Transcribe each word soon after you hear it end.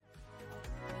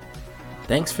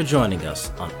Thanks for joining us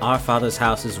on Our Father's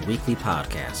House's weekly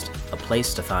podcast, A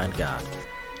Place to Find God.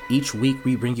 Each week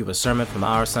we bring you a sermon from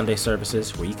our Sunday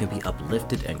services where you can be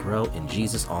uplifted and grow in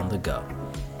Jesus on the go.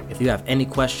 If you have any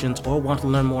questions or want to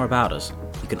learn more about us,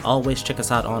 you can always check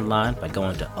us out online by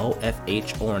going to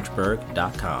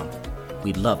ofhorangeburg.com.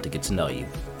 We'd love to get to know you.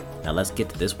 Now let's get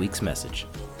to this week's message.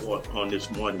 On this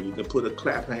morning, you can put a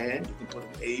clap hand, you can put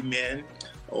an amen,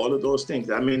 all of those things.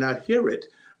 I may not hear it,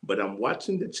 but I'm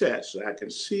watching the chat so I can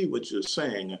see what you're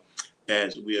saying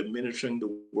as we are ministering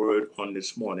the word on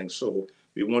this morning. So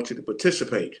we want you to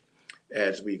participate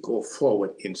as we go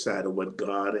forward inside of what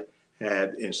God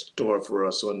had in store for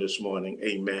us on this morning.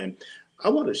 Amen. I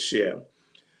want to share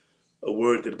a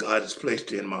word that God has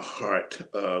placed in my heart.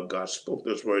 God spoke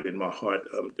this word in my heart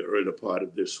the earlier part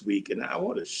of this week, and I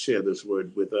want to share this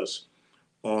word with us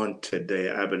on today.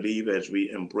 I believe as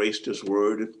we embrace this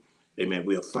word, amen,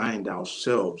 we'll find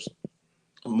ourselves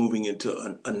moving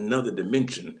into another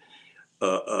dimension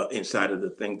inside of the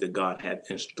things that God had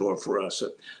in store for us.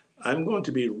 I'm going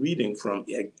to be reading from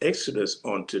Exodus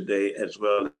on today, as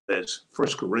well as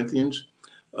 1 Corinthians,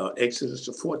 Exodus,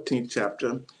 the 14th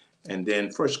chapter, and then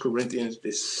 1 Corinthians, the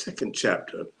 2nd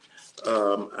chapter.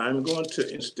 I'm going to,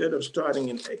 instead of starting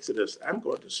in Exodus, I'm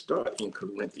going to start in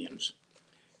Corinthians.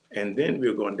 And then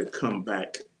we're going to come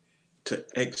back to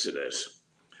Exodus.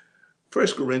 1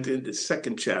 Corinthians, the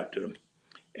 2nd chapter,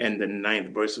 and the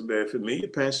 9th verse, a very familiar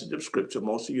passage of scripture.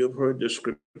 Most of you have heard this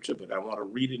scripture, but I want to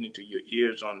read it into your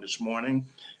ears on this morning.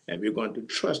 And we're going to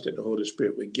trust that the Holy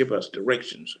Spirit will give us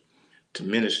directions to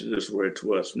minister this word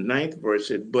to us. 9th verse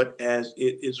said, "But as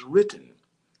it is written,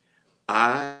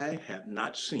 I have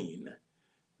not seen,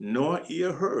 nor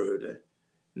ear heard,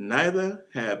 neither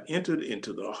have entered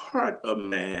into the heart of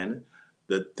man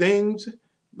the things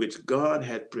which God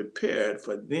had prepared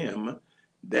for them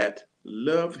that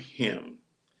love him.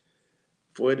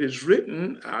 For it is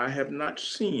written, I have not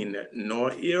seen,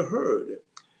 nor ear heard,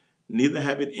 neither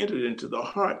have it entered into the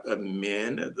heart of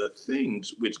men the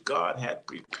things which God had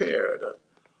prepared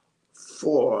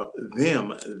for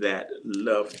them that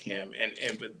love him."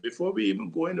 But before we even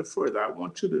go any further, I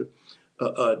want you to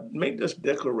make this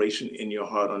declaration in your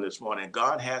heart on this morning.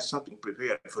 God has something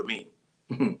prepared for me.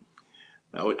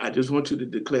 Now, I just want you to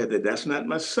declare that that's not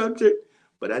my subject,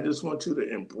 but I just want you to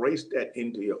embrace that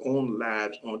into your own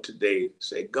lives on today.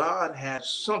 Say, God has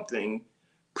something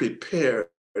prepared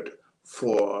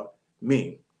for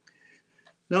me.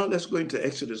 Now let's go into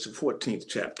Exodus, the 14th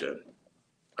chapter.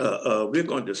 We're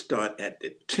going to start at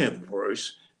the 10th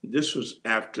verse. This was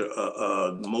after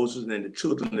Moses and the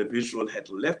children of Israel had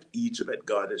left Egypt, and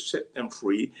God had set them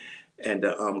free. And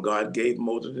God gave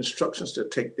Moses instructions to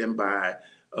take them by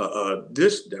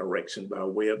this direction, by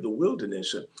way of the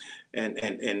wilderness. And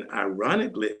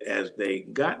ironically, as they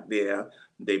got there,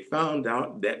 they found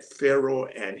out that Pharaoh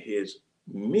and his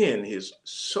men, his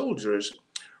soldiers,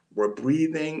 were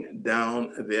breathing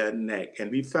down their neck.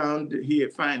 And we find here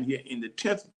in the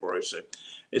 10th verse,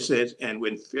 it says, "And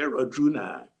when Pharaoh drew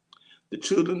nigh, the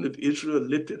children of Israel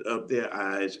lifted up their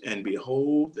eyes, and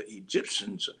behold, the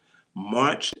Egyptians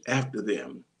marched after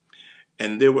them.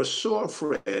 And they were sore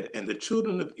afraid, and the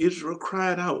children of Israel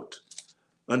cried out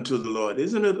unto the Lord."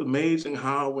 Isn't it amazing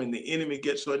how when the enemy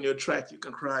gets on your track, you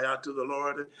can cry out to the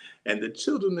Lord? And the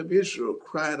children of Israel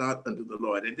cried out unto the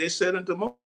Lord. And they said unto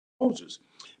Moses,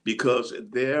 "Because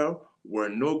there were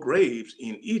no graves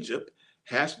in Egypt,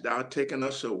 hast thou taken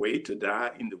us away to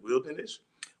die in the wilderness?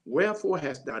 Wherefore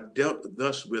hast thou dealt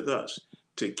thus with us,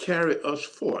 to carry us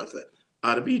forth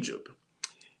out of Egypt?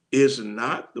 Is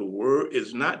not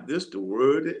this the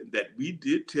word that we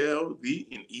did tell thee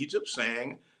in Egypt,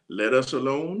 saying, Let us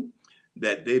alone,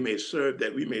 that we may serve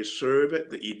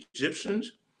the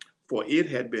Egyptians? For it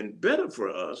had been better for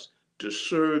us to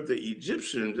serve the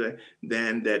Egyptians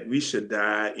than that we should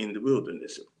die in the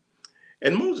wilderness."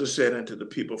 And Moses said unto the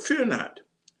people, "Fear not,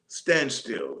 stand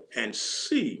still and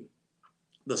see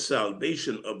the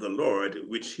salvation of the Lord,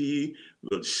 which he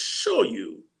will show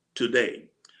you today.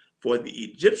 For the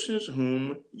Egyptians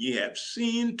whom ye have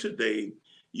seen today,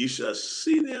 ye shall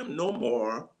see them no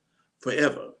more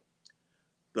forever.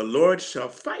 The Lord shall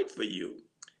fight for you,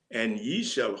 and ye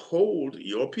shall hold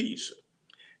your peace."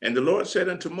 And the Lord said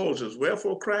unto Moses,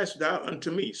 "Wherefore criest thou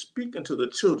unto me? Speak unto the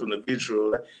children of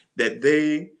Israel, that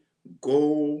they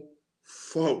go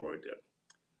forward.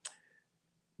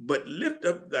 But lift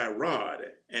up thy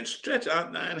rod, and stretch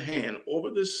out thine hand over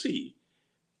the sea,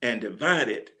 and divide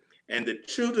it, and the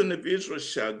children of Israel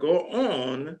shall go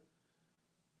on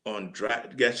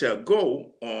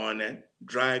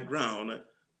dry ground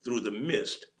through the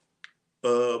midst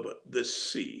of the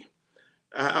sea."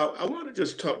 I want to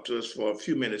just talk to us for a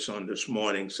few minutes on this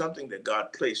morning, something that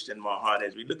God placed in my heart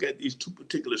as we look at these two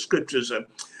particular scriptures.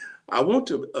 I want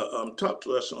to talk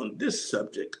to us on this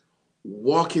subject: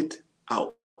 walk it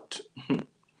out.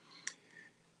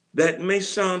 That may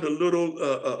sound a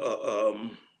little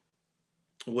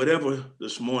whatever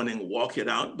this morning, walk it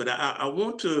out, but I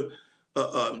want to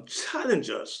challenge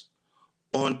us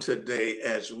on today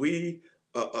as we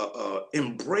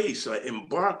embrace or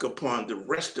embark upon the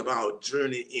rest of our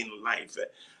journey in life.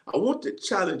 I want to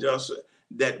challenge us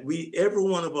that every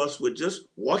one of us, would just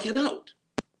walk it out.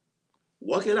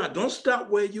 Walk it out. Don't stop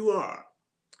where you are,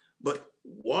 but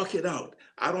walk it out.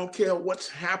 I don't care what's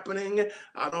happening.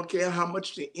 I don't care how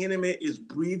much the enemy is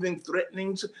breathing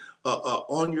threatenings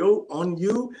on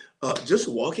you. Just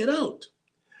walk it out.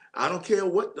 I don't care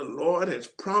what the Lord has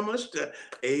promised.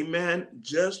 Amen.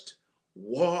 Just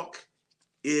walk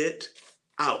it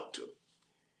out.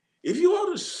 If you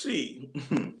want to see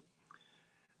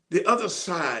the other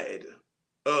side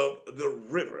of the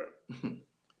river,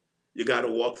 you got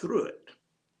to walk through it.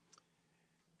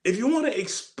 If you want to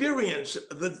experience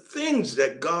the things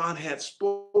that God has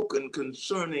spoken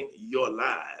concerning your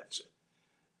lives,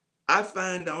 I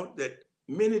find out that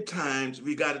many times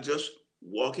we got to just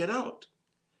walk it out.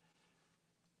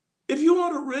 If you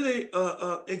want to really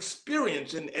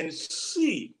experience and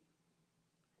see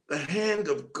the hand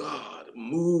of God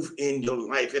move in your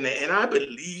life. And I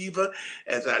believe,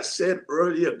 as I said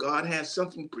earlier, God has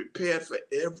something prepared for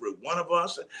every one of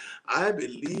us. I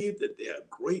believe that there are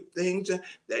great things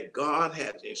that God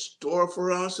has in store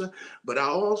for us. But I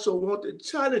also want to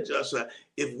challenge us,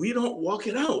 if we don't walk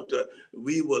it out,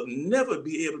 we will never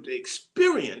be able to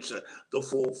experience the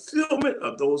fulfillment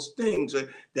of those things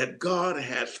that God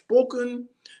has spoken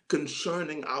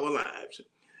concerning our lives.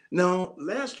 Now,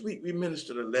 last week we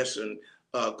ministered a lesson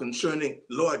concerning,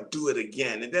 Lord, do it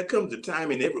again. And there comes a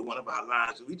time in every one of our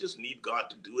lives that we just need God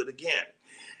to do it again.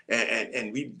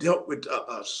 And we dealt with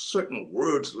certain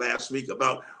words last week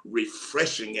about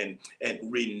refreshing and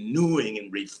renewing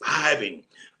and reviving,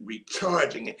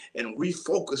 recharging and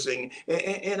refocusing.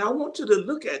 And I want you to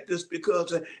look at this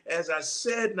because, as I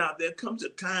said, now there comes a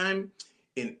time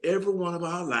in every one of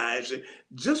our lives,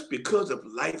 just because of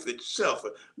life itself,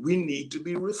 we need to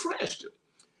be refreshed.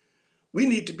 We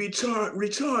need to be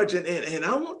recharged. And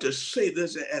I want to say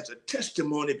this as a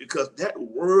testimony because that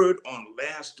word on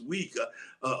last week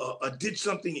did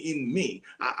something in me.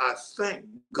 I thank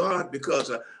God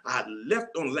because I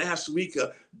left on last week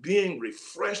being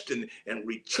refreshed and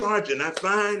recharged. And I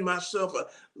find myself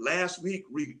last week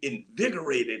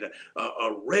invigorated,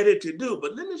 ready to do.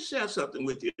 But let me share something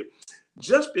with you.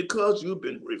 Just because you've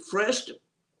been refreshed,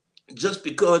 just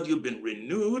because you've been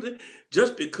renewed,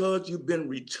 just because you've been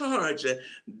recharged,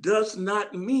 does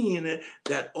not mean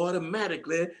that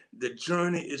automatically the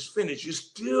journey is finished. You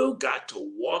still got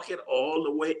to walk it all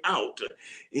the way out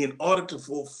in order to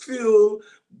fulfill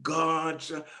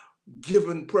God's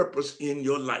given purpose in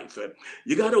your life.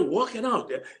 You got to walk it out.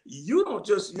 You don't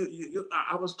just,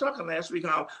 I was talking last week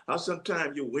how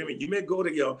sometimes you women, you may go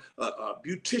to your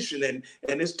beautician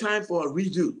and it's time for a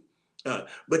redo.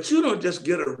 But you don't just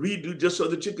get a redo just so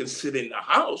that you can sit in the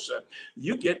house.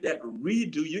 You get that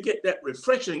redo, you get that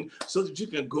refreshing so that you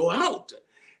can go out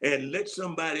and let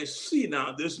somebody see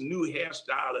now this new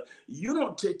hairstyle. You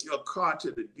don't take your car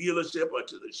to the dealership or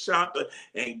to the shop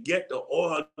and get the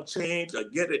oil changed or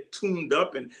get it tuned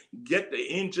up and get the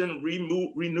engine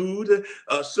renewed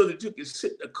so that you can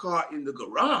sit the car in the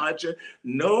garage.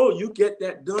 No, you get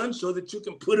that done so that you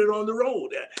can put it on the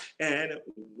road and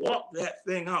walk that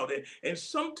thing out. And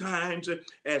sometimes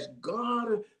as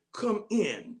God come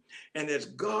in and as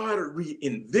God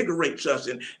reinvigorates us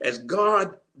and as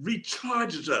God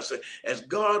recharges us, as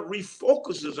God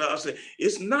refocuses us,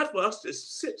 it's not for us to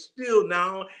sit still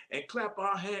now and clap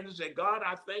our hands and say, God,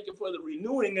 I thank you for the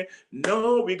renewing.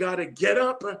 No, we got to get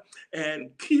up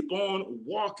and keep on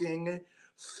walking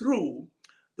through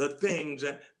the things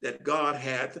that God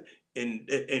hath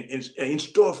in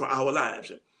store for our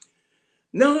lives.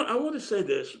 Now, I want to say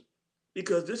this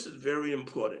because this is very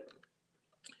important.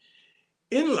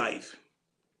 In life,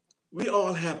 we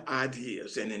all have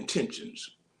ideas and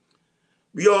intentions.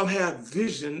 We all have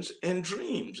visions and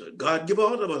dreams. God give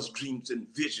all of us dreams and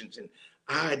visions and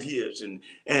ideas and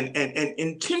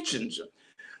intentions.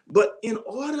 But in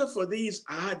order for these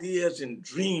ideas and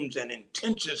dreams and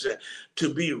intentions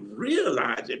to be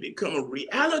realized and become a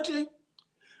reality,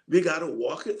 we got to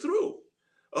walk it through.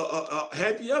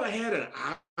 Have you ever had an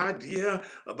idea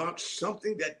about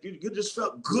something that you just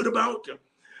felt good about,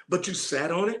 but you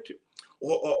sat on it?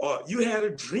 or you had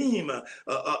a dream,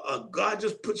 God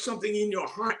just put something in your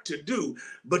heart to do,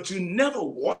 but you never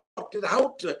walked it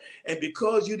out. And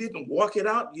because you didn't walk it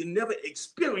out, you never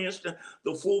experienced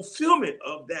the fulfillment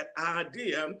of that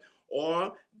idea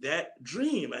or that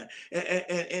dream.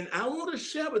 And I want to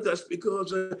share with us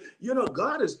because,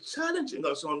 God is challenging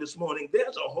us on this morning.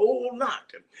 There's a whole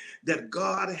lot that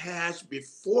God has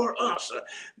before us.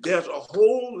 There's a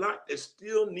whole lot that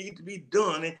still needs to be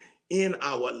done in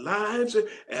our lives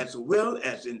as well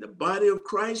as in the body of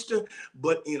Christ.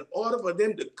 But in order for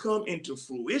them to come into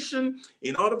fruition,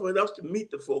 in order for us to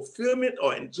meet the fulfillment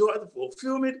or enjoy the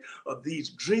fulfillment of these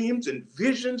dreams and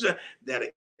visions that are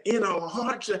in our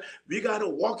hearts, we got to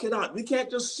walk it out. We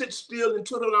can't just sit still and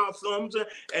twiddle our thumbs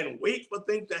and wait for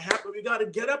things to happen. We got to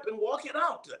get up and walk it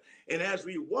out. And as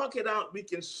we walk it out, we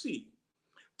can see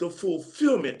the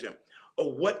fulfillment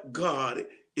of what God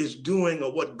is doing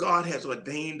or what God has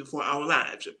ordained for our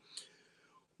lives.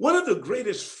 One of the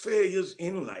greatest failures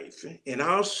in life, and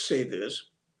I'll say this,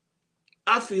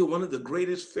 I feel one of the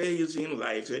greatest failures in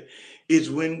life is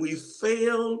when we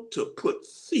fail to put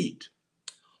feet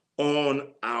on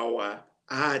our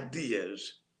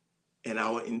ideas and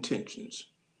our intentions.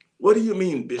 What do you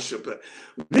mean, Bishop?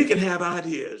 We can have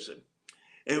ideas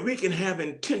and we can have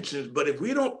intentions, but if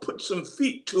we don't put some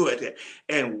feet to it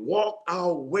and walk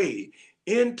our way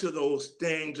into those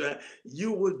things,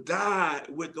 you will die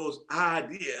with those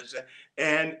ideas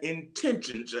and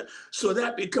intentions. So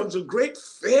that becomes a great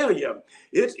failure.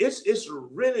 It's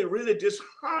really, really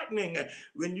disheartening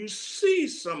when you see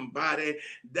somebody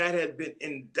that has been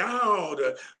endowed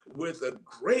with a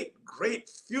great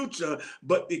future,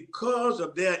 but because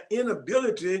of their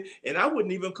inability, and I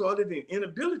wouldn't even call it an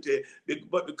inability,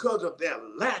 but because of their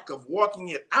lack of walking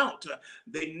it out,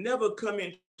 they never come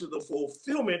into the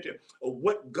fulfillment of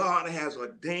what God has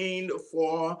ordained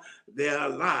for their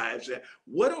lives.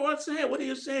 What am I saying? What are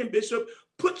you saying, Bishop?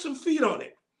 Put some feet on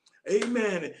it.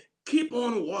 Amen. Keep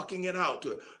on walking it out.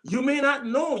 You may not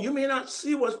know, you may not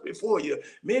see what's before you.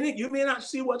 You may not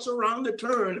see what's around the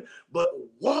turn, but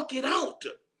walk it out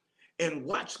and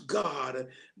watch God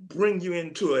bring you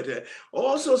into it.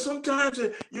 Also, sometimes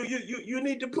you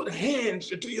need to put hands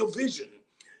to your vision.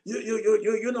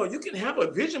 You can have a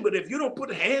vision, but if you don't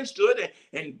put hands to it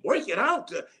and work it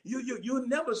out, you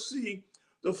never see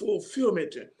the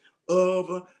fulfillment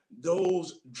of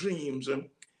those dreams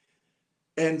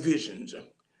and visions.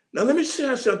 Now, let me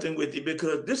share something with you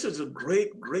because this is a great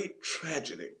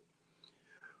tragedy.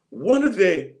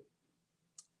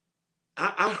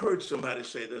 I heard somebody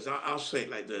say this. I'll say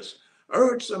it like this. I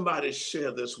heard somebody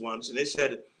share this once, and they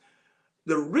said,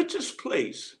 the richest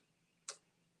place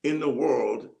in the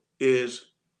world is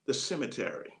the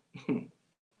cemetery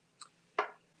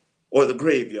or the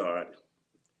graveyard.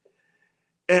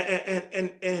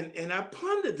 And I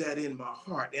pondered that in my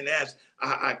heart. And as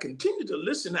I continued to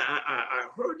listen, I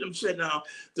heard them say, now,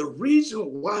 the reason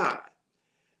why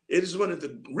it is one of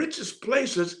the richest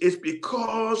places is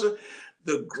because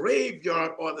the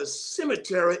graveyard or the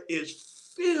cemetery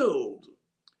is filled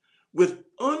with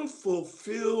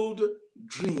unfulfilled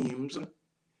dreams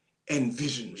and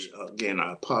visions. Again,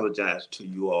 I apologize to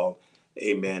you all,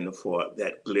 amen, for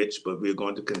that glitch, but we're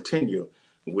going to continue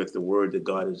with the word that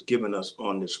God has given us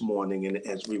on this morning. And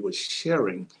as we were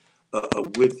sharing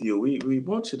with you, we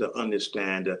want you to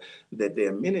understand that there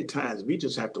are many times we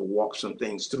just have to walk some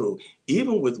things through.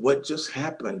 Even with what just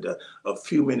happened a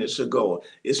few minutes ago,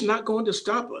 it's not going to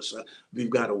stop us. We've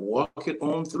got to walk it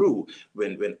on through.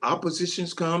 When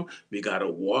oppositions come, we got to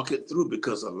walk it through,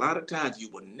 because a lot of times you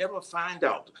will never find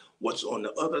out what's on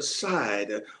the other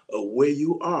side of where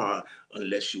you are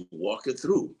unless you walk it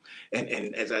through. And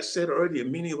as I said earlier,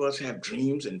 many of us have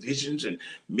dreams and visions, and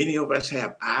many of us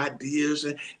have ideas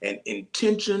and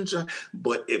intentions,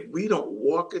 but if we don't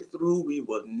walk it through, we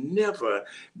will never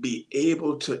be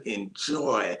able to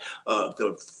enjoy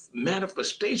the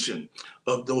manifestation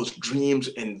of those dreams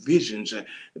and visions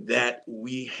that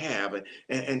we have.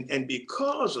 And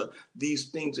because of these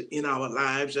things in our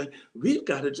lives, we've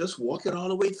got to just walk it all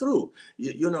the way through.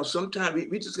 Sometimes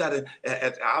we just got to,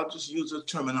 I'll just use a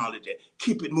terminology,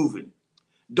 keep it moving.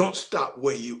 Don't stop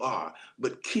where you are,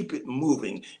 but keep it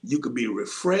moving. You could be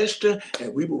refreshed, and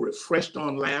we were refreshed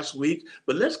on last week,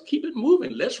 but let's keep it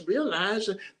moving. Let's realize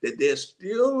that there's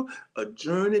still a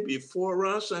journey before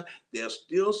us. There's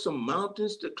still some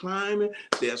mountains to climb.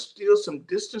 There's still some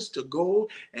distance to go.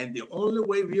 And the only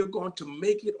way we are going to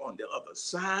make it on the other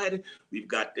side, we've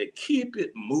got to keep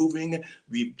it moving.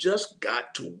 We've just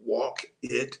got to walk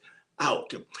it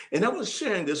out. And I was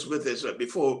sharing this with us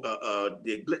before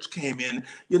the glitch came in.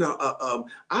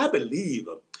 I believe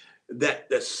that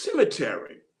the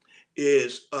cemetery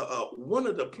is one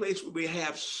of the places where we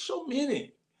have so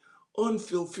many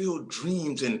unfulfilled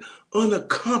dreams and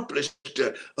unaccomplished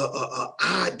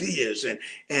ideas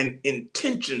and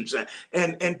intentions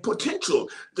and potential.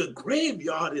 The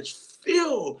graveyard is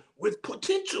filled with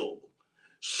potential.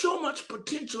 So much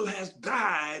potential has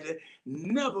died,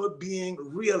 never being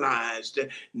realized,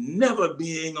 never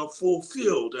being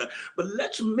fulfilled. But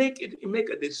let's make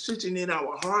a decision in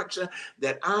our hearts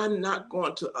that I'm not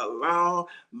going to allow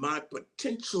my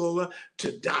potential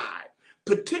to die.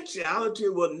 Potentiality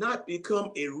will not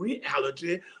become a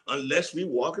reality unless we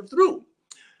walk it through.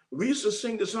 We used to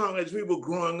sing the song as we were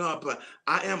growing up,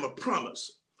 I am a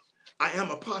promise. I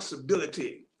am a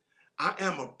possibility. I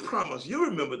am a promise. You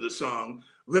remember the song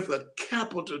with a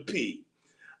capital P.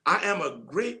 I am a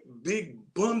great big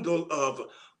bundle of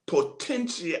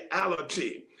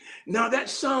potentiality. Now that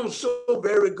sounds so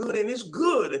very good, and it's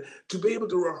good to be able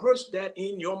to rehearse that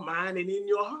in your mind and in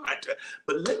your heart.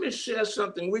 But let me share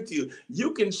something with you.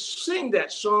 You can sing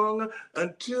that song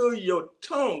until your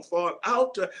tongue falls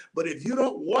out, but if you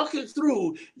don't walk it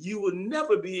through, you will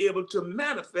never be able to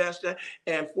manifest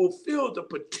and fulfill the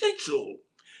potential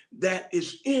that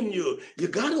is in you. You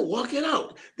got to walk it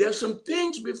out. There's some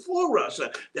things before us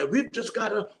that we've just got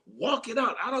to walk it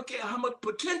out. I don't care how much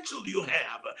potential you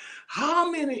have.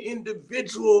 How many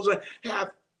individuals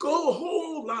have a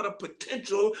whole lot of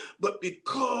potential, but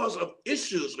because of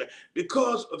issues,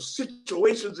 because of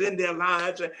situations in their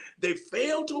lives, they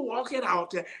fail to walk it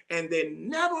out and they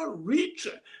never reach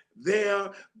their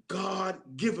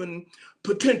God-given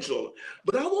potential.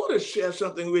 But I want to share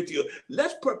something with you.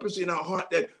 Let's purpose in our heart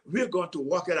that we're going to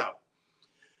walk it out.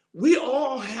 We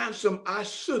all have some I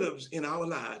should haves in our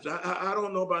lives. I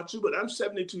don't know about you, but I'm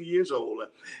 72 years old.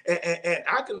 And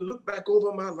I can look back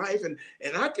over my life and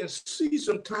I can see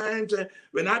some times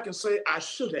when I can say I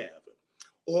should have,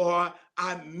 or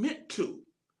I meant to,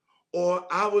 or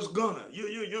I was gonna,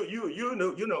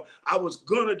 you know, I was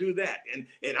gonna do that, and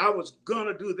I was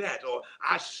gonna do that, or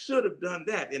I should have done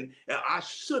that, and I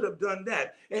should have done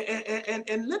that.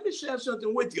 And let me share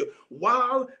something with you.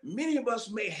 While many of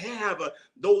us may have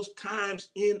those times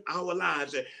in our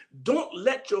lives, don't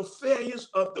let your failures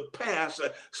of the past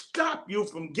stop you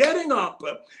from getting up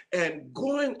and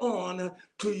going on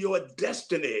to your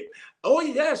destiny. Oh,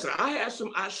 yes, I had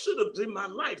some I should have in my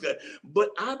life, but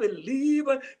I believe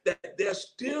that there's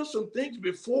still some things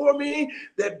before me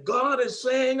that God is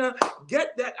saying,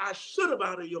 get that I should have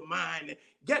out of your mind,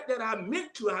 get that I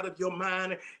meant to out of your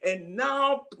mind, and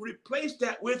now replace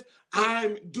that with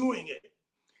I'm doing it.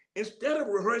 Instead of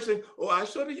rehearsing, oh, I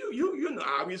should have, you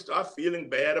know, we start feeling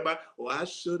bad about, oh, I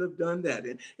should have done that,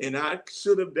 and I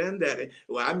should have done that, and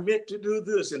well, I meant to do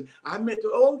this, and I meant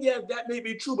to, oh, yeah, that may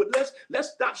be true, but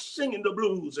let's stop singing the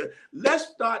blues. Let's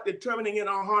start determining in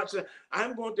our hearts,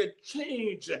 I'm going to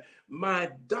change my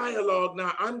dialogue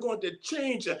now. I'm going to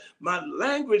change my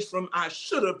language from I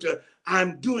should have to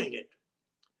I'm doing it.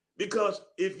 Because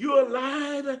if you're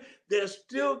alive, there's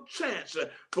still chance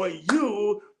for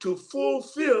you to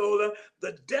fulfill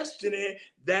the destiny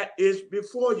that is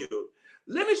before you.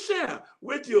 Let me share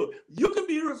with you, you can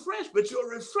be refreshed, but your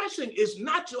refreshing is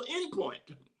not your end point.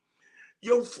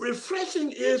 Your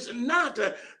refreshing is not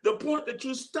the point that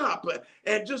you stop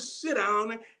and just sit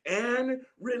down and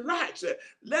relax.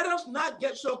 Let us not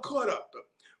get so caught up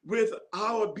with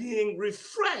our being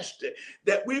refreshed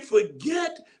that we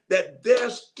forget that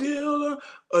there's still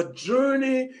a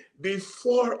journey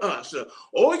before us.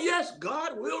 Oh, yes,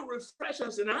 God will refresh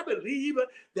us. And I believe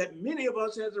that many of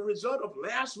us, as a result of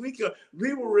last week,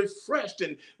 we were refreshed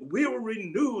and we were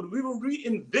renewed, we were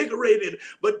reinvigorated.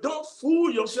 But don't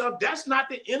fool yourself. That's not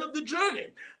the end of the journey.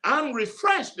 I'm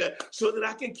refreshed so that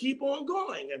I can keep on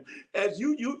going. And as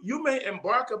you may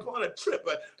embark upon a trip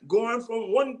going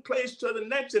from one place to the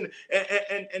next,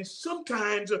 and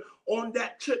sometimes on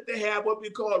that trip they have what we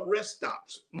call rest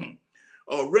stops.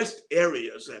 Or rest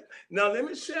areas. Now, let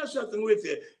me share something with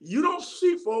you. You don't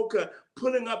see folk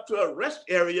pulling up to a rest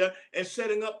area and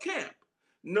setting up camp.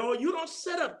 No, you don't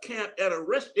set up camp at a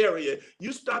rest area.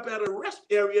 You stop at a rest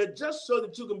area just so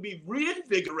that you can be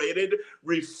reinvigorated,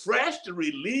 refreshed,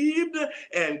 relieved,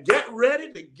 and get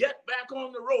ready to get back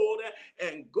on the road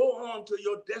and go on to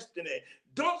your destiny.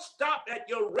 Don't stop at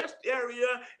your rest area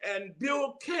and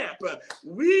build camp.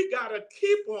 We got to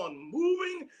keep on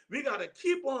moving. We got to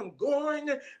keep on going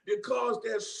because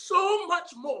there's so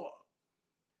much more.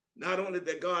 Not only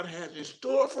that God has in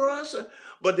store for us,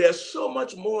 but there's so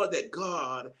much more that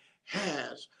God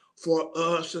has for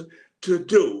us to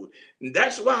do. And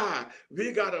that's why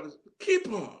we got to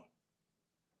keep on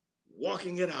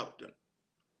walking it out.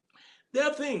 There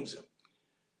are things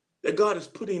that God has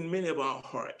put in many of our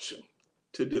hearts.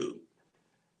 to do.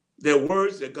 They're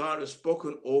words that God has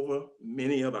spoken over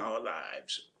many of our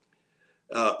lives.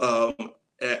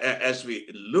 As we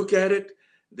look at it,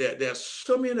 there's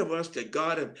so many of us that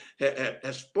God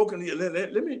has spoken to you.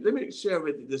 Let me share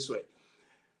with you this way.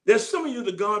 There's some of you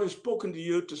that God has spoken to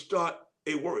you to start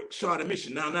a work, start a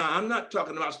mission. Now, I'm not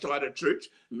talking about start a church.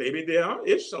 Maybe there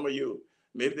is some of you.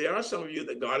 Maybe there are some of you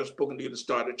that God has spoken to you to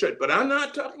start a church, but I'm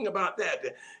not talking about that.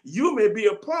 You may be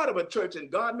a part of a church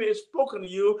and God may have spoken to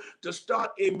you to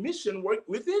start a mission work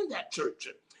within that church.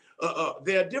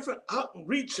 There are different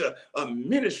outreach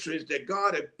ministries that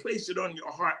God has placed it on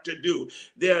your heart to do.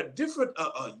 There are different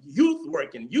youth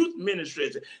work and youth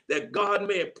ministries that God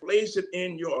may have placed it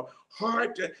in your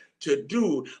heart to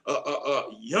do.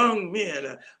 Young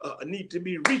men need to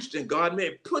be reached, and God may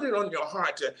have put it on your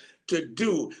heart to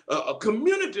do.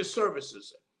 Community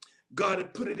services. God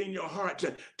had put it in your heart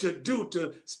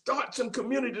to start some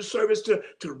community service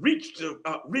to reach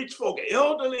folk.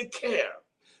 Elderly care.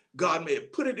 God may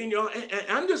have put it in your, and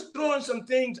I'm just throwing some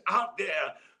things out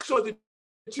there so that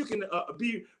you can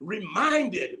be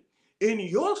reminded in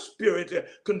your spirit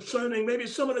concerning maybe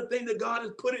some of the things that God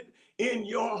has put it in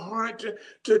your heart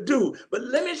to do. But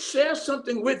let me share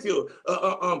something with you.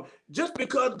 Just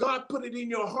because God put it in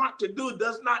your heart to do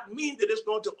does not mean that it's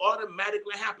going to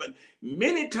automatically happen.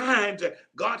 Many times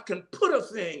God can put a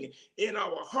thing in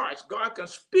our hearts. God can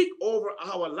speak over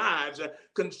our lives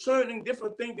concerning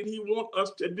different things that he wants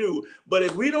us to do. But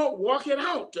if we don't walk it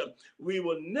out, we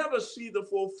will never see the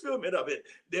fulfillment of it.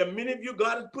 There are many of you,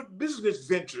 God has put business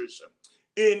ventures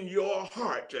in your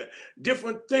heart,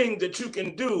 different things that you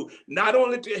can do, not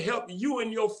only to help you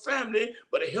and your family,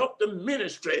 but to help the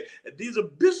ministry. These are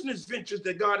business ventures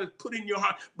that God has put in your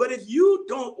heart. But if you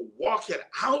don't walk it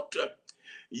out,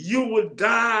 you will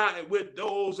die with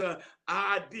those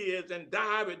ideas and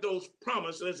die with those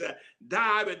promises,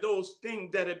 die with those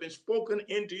things that have been spoken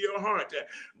into your heart.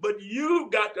 But you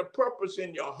got the purpose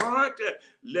in your heart.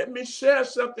 Let me share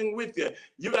something with you.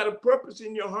 You got a purpose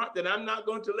in your heart that I'm not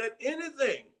going to let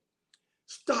anything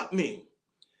stop me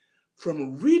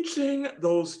from reaching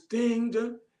those things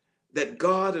that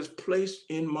God has placed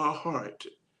in my heart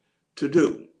to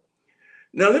do.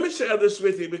 Now, let me share this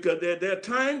with you because there are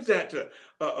times that there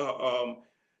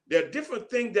are different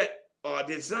things that are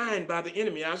designed by the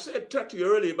enemy. I talked to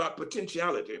you earlier about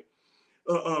potentiality.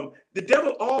 The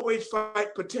devil always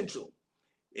fights potential.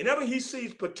 Whenever he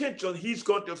sees potential, he's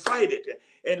going to fight it.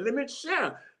 And let me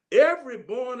share, every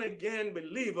born-again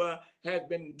believer has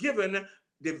been given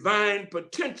divine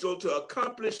potential to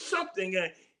accomplish something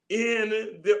in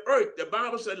the earth. The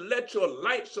Bible said, let your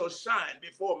light so shine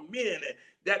before men.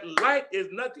 That light is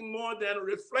nothing more than a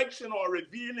reflection or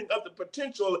revealing of the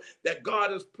potential that God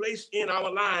has placed in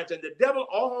our lives. And the devil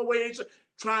always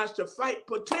tries to fight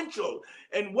potential.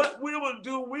 And what we will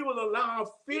do, we will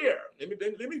allow fear. Let me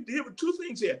deal with two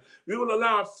things here. We will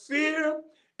allow fear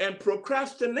and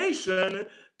procrastination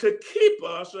to keep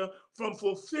us from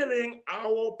fulfilling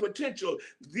our potential.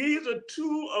 These are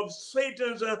two of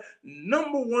Satan's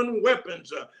number one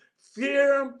weapons,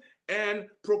 fear and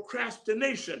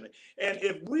procrastination. And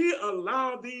if we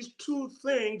allow these two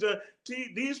things,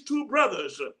 these two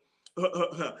brothers,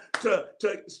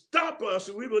 to stop us,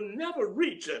 we will never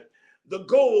reach the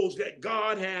goals that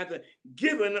God has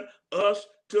given us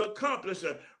to accomplish.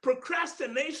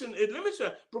 Procrastination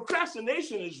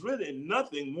is really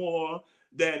nothing more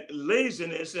than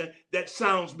laziness that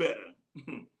sounds better.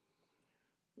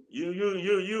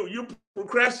 You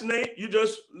procrastinate, you're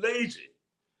just lazy.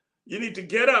 You need to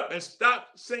get up and stop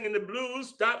singing the blues.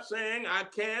 Stop saying, I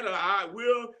can or I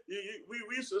will.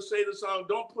 We used to say the song,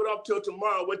 don't put off till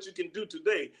tomorrow what you can do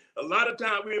today. A lot of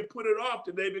times we put it off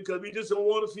today because we just don't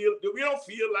want to we don't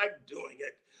feel like doing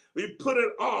it. We put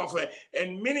it off.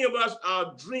 And many of us,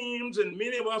 our dreams and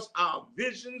many of us, our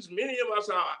visions, many of us,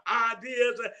 our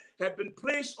ideas have been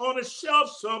placed on a shelf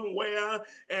somewhere,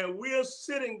 and we're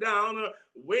sitting down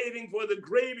waiting for the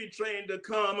gravy train to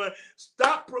come.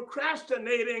 Stop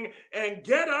procrastinating and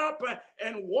get up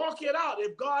and walk it out.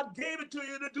 If God gave it to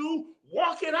you to do,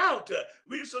 walk it out.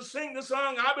 We used to sing the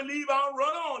song, I believe I'll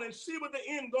run on and see what the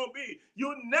end going to be.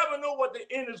 You'll never know what the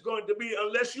end is going to be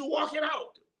unless you walk it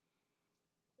out.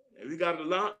 And we got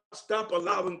to stop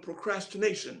allowing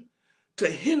procrastination to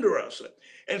hinder us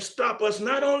and stop us.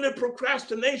 Not only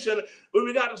procrastination, but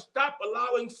we got to stop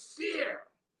allowing fear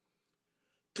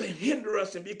to hinder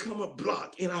us and become a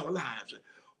block in our lives.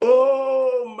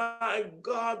 Oh my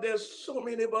God, there's so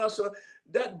many of us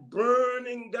that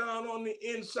burning down on the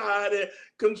inside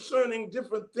concerning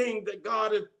different things that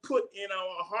God has put in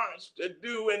our hearts to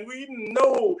do. And we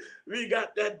know we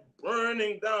got that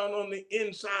burning down on the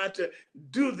inside to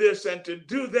do this and to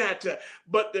do that.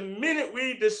 But the minute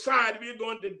we decide we're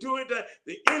going to do it,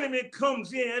 the enemy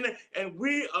comes in and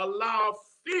we allow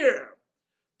fear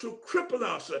to cripple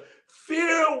us.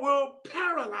 Fear will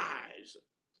paralyze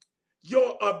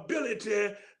your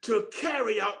ability to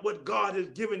carry out what God has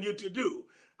given you to do.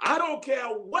 I don't care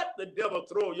what the devil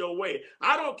throw your way.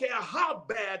 I don't care how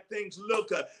bad things look.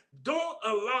 Don't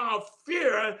allow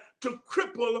fear to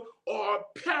cripple or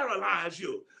paralyze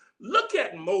you. Look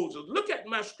at Moses. Look at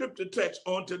my scripture text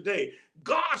on today.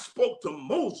 God spoke to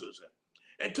Moses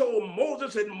and told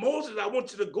Moses, and Moses, I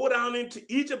want you to go down into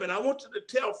Egypt and I want you to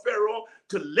tell Pharaoh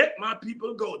to let my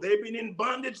people go. They've been in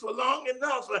bondage for long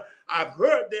enough. I've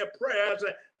heard their prayers.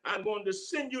 I'm going to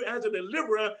send you as a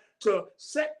deliverer to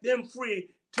set them free.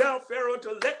 Tell Pharaoh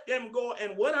to let them go.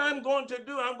 And what I'm going to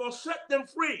do, I'm going to set them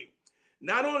free.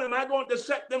 Not only am I going to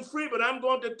set them free, but I'm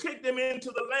going to take them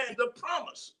into the land of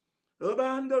promise.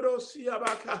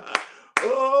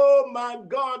 Oh my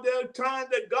God, there are times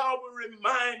that God will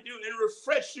remind you and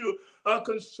refresh you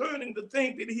concerning the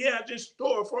things that he has in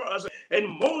store for us.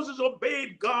 And Moses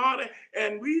obeyed God,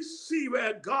 and we see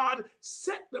where God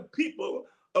set the people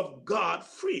of God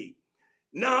free.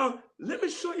 Now, let me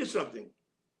show you something.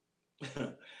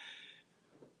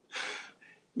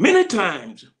 Many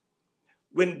times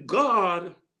when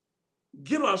God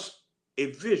give us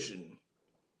a vision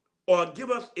or give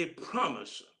us a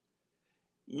promise,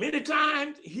 many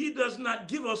times he does not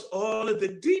give us all of the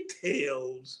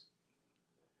details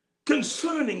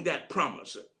concerning that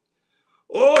promise.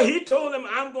 Oh, he told them,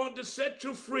 I'm going to set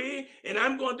you free and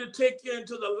I'm going to take you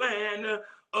into the land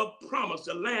of promise,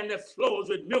 the land that flows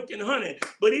with milk and honey.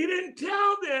 But he didn't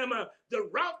tell them the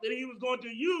route that he was going to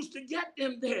use to get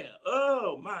them there.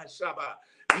 Oh, my Shabbat.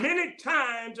 Many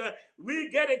times we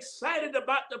get excited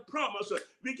about the promise.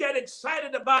 We get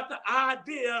excited about the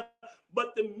idea.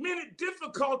 But the minute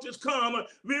difficulties come,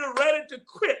 we're ready to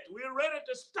quit. We're ready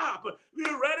to stop.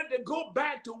 We're ready to go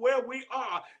back to where we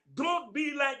are. Don't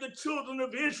be like the children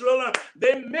of Israel.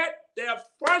 They met their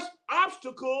first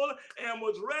obstacle and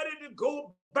was ready to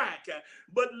go back.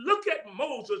 But look at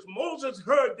Moses. Moses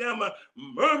heard them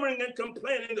murmuring and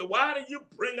complaining. Why did you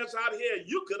bring us out here?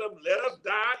 You could have let us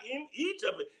die in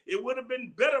Egypt. It would have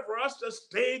been better for us to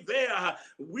stay there.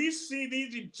 We see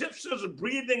these Egyptians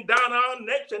breathing down our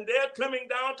necks and they're coming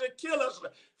down to kill us.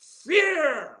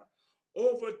 Fear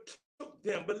overtook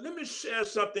them. But let me share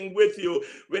something with you.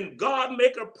 When God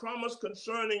make a promise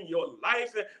concerning your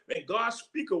life, when God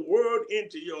speak a word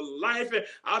into your life,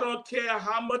 I don't care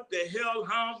how much the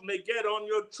hellhounds may get on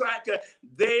your track,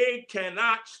 they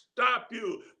cannot stop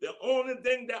you. The only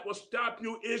thing that will stop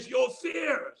you is your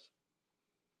fears.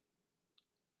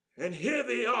 And here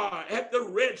they are at the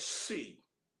Red Sea.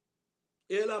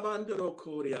 And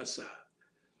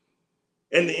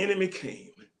the enemy came.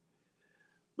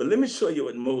 But let me show you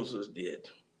what Moses did.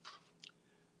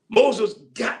 Moses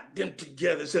got them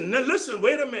together and said, now listen,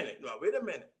 wait a minute. No, wait a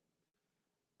minute.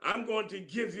 I'm going to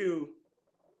give you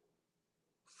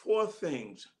 4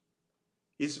 things.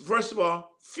 He's, first of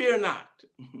all, fear not.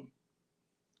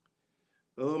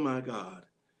 Oh my God.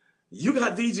 You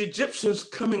got these Egyptians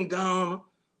coming down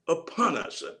upon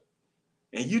us.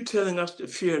 And you telling us to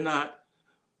fear not.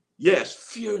 Yes,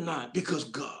 fear not, because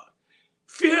God.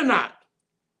 Fear not.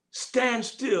 Stand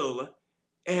still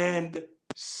and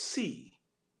see.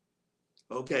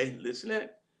 Okay, listen to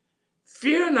that.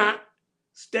 Fear not,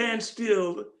 stand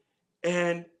still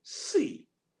and see.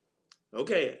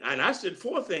 Okay, and I said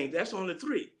 4 things, that's only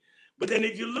 3. But then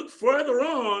if you look further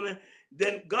on,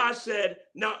 then God said,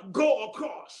 now go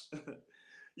across.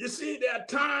 You see, there are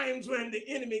times when the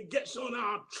enemy gets on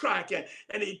our track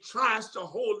and he tries to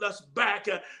hold us back.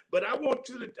 But I want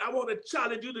to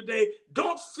challenge you today.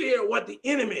 Don't fear what the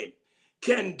enemy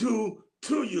can do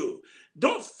to you.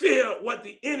 Don't fear what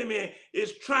the enemy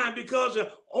is trying, because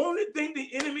the only thing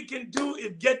the enemy can do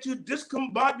is get you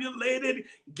discombobulated,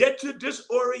 get you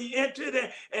disoriented,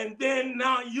 and then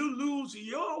now you lose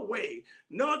your way.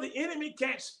 No, the enemy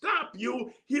can't stop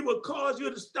you. He will cause you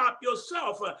to stop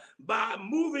yourself by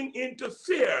moving into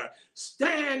fear.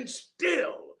 Stand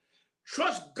still.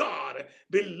 Trust God.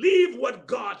 Believe what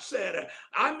God said.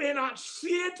 I may not see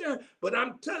it, but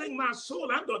I'm telling my soul,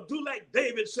 I'm going to do like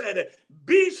David said,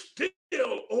 be still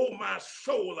still, oh my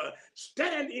soul,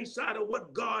 stand inside of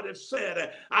what God has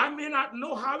said. I may not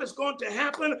know how it's going to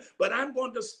happen, but I'm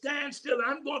going to stand still.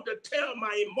 I'm going to tell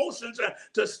my emotions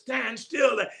to stand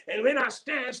still. And when I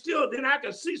stand still, then I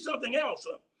can see something else.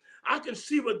 I can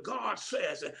see what God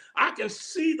says. I can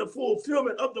see the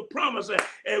fulfillment of the promise.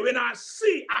 And when I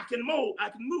see, I can move. I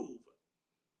can move.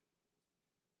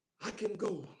 I can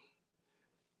go.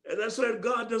 As I said,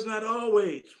 God does not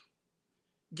always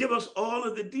give us all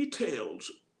of the details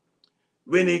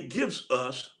when he gives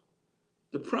us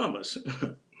the promise.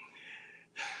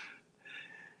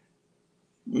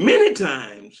 Many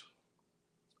times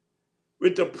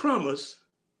with the promise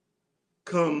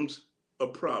comes a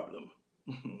problem.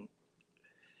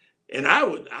 And I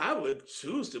would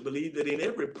choose to believe that in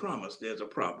every promise there's a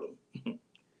problem.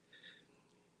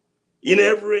 In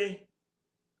every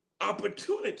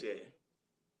opportunity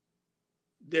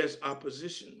there's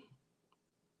opposition.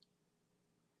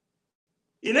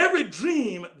 In every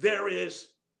dream, there is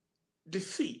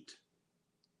defeat.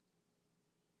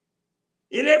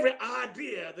 In every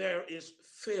idea, there is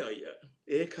failure.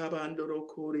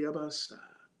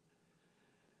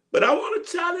 But I want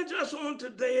to challenge us on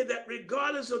today that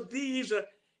regardless of these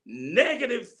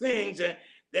negative things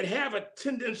that have a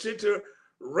tendency to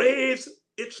raise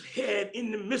its head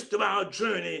in the midst of our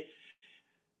journey,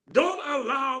 don't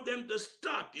allow them to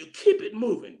stop you. Keep it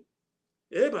moving.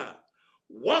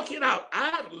 Walk it out.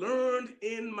 I've learned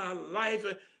in my life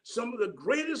some of the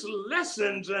greatest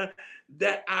lessons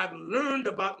that I've learned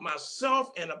about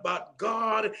myself and about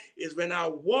God is when I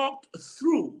walked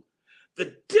through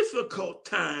the difficult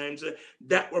times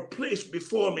that were placed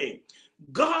before me.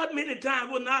 God many times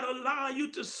will not allow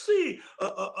you to see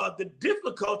the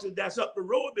difficulty that's up the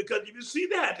road, because if you see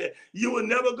that, you will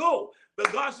never go.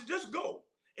 But God said, just go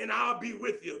and I'll be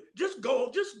with you. Just go,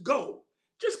 just go.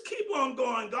 Just keep on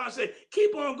going. God said,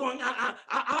 keep on going.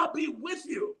 I'll be with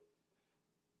you.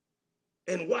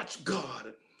 And watch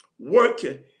God work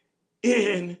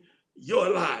in your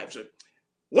lives.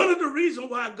 One of the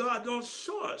reasons why God don't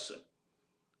show us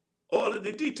all of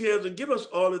the details and give us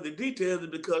all of the details is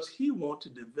because he wants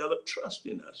to develop trust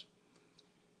in us.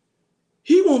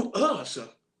 He wants us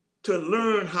to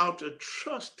learn how to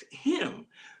trust him.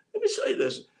 Let me show you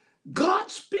this. God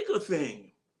speaks a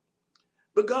thing,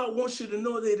 but God wants you to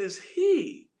know that it is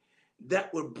he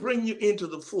that will bring you into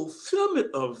the fulfillment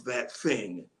of that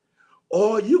thing.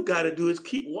 All you got to do is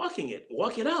keep walking it,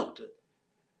 walk it out.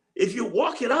 If you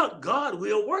walk it out, God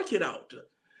will work it out.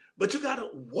 But you got to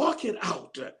walk it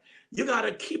out. You got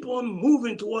to keep on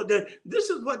moving toward that. This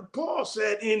is what Paul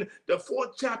said in the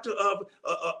 4th chapter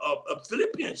of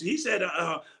Philippians. He said,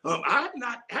 I have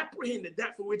not apprehended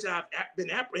that for which I've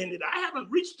been apprehended. I haven't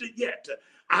reached it yet.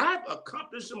 I've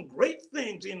accomplished some great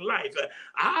things in life.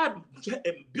 I've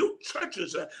built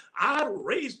churches. I've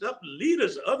raised up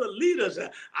leaders, other leaders.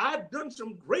 I've done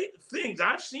some great things.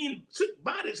 I've seen sick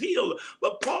bodies healed.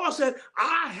 But Paul said,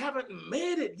 I haven't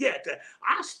made it yet.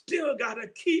 I still got to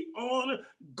keep on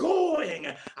going.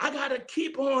 I got to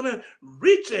keep on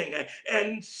reaching.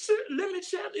 And let me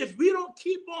share, if we don't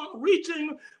keep on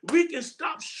reaching, we can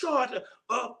stop short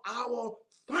of our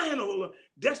final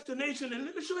destination. And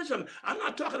let me show you something. I'm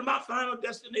not talking about final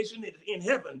destination in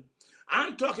heaven.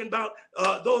 I'm talking about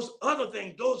those other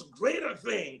things, those greater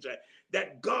things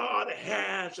that God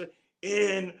has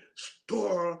in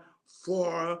store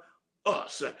for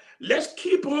us. Let's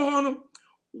keep on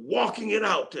walking it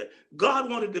out. God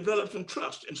wants to develop some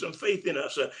trust and some faith in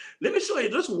us. Let me show you,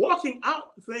 this walking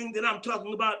out thing that I'm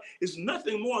talking about is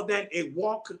nothing more than a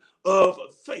walk of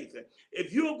faith.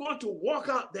 If you're going to walk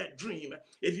out that dream,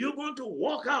 if you're going to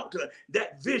walk out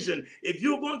that vision, if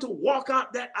you're going to walk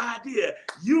out that idea,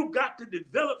 you've got to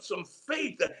develop some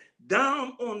faith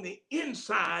down on the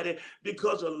inside,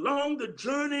 because along the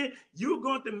journey, you're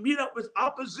going to meet up with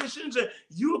oppositions,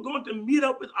 you're going to meet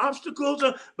up with obstacles,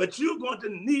 but you're going to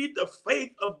need the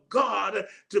faith of God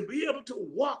to be able to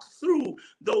walk through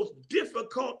those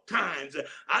difficult times.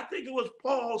 I think it was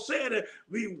Paul said,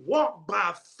 we walk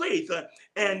by faith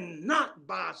and not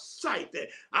by sight.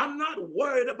 I'm not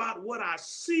worried about what I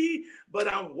see,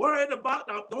 but I'm worried about,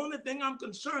 the only thing I'm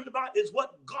concerned about is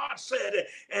what God said.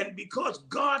 And because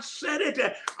God said it,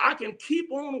 I can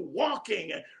keep on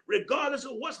walking. Regardless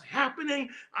of what's happening,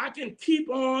 I can keep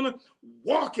on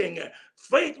walking.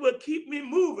 Faith will keep me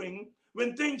moving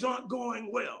when things aren't going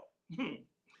well.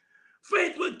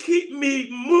 Faith will keep me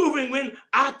moving when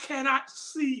I cannot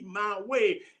see my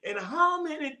way. And how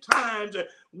many times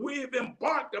we've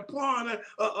embarked upon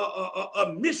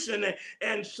a mission,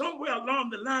 and somewhere along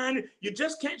the line, you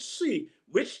just can't see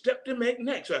which step to make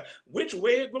next, which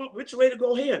way to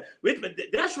go here.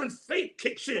 That's when faith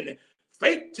kicks in.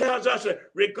 Faith tells us,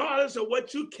 regardless of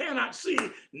what you cannot see,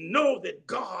 know that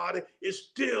God is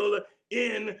still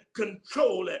in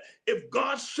control. If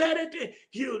God said it,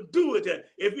 he'll do it.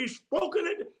 If he's spoken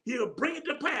it, he'll bring it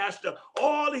to pass.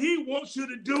 All he wants you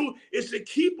to do is to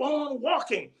keep on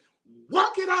walking.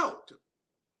 Walk it out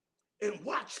and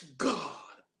watch God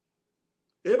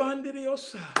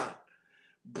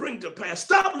bring to pass.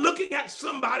 Stop looking at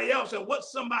somebody else and what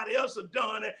somebody else has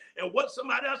done and what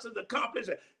somebody else has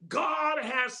accomplished. God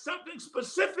has something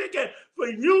specific for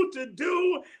you to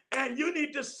do, and you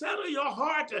need to settle your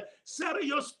heart, settle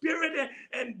your spirit,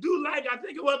 and do like I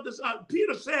think it was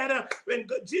Peter said when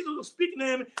Jesus was speaking to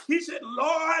him. He said,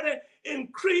 Lord,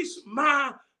 increase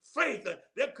my faith.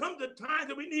 There comes a time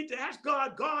that we need to ask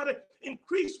God, God,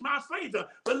 increase my faith.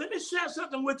 But let me share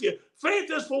something with you.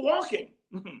 Faith is for walking.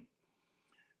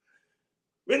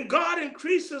 When God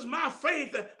increases my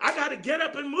faith, I got to get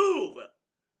up and move.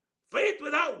 Faith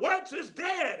without works is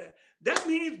dead. That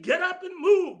means get up and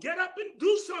move. Get up and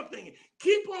do something.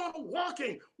 Keep on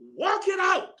walking. Walk it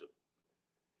out.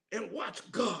 And watch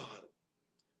God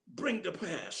bring to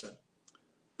pass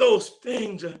those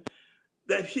things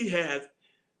that he has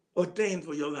ordained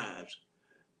for your lives.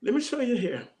 Let me show you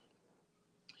here.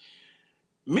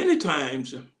 Many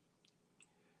times,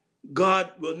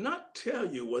 God will not tell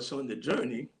you what's on the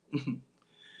journey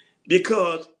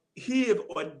because he have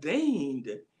ordained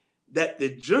that the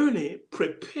journey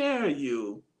prepare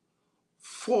you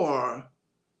for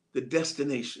the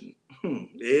destination. Oh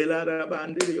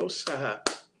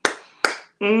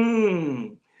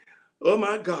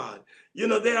my God. You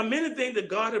know, there are many things that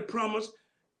God had promised.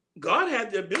 God had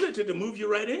the ability to move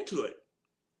you right into it.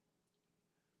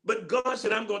 But God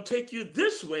said, I'm going to take you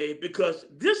this way because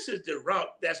this is the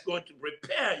route that's going to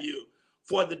prepare you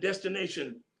for the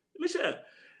destination. Let me say,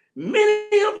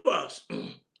 many of us,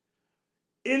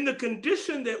 in the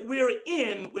condition that we're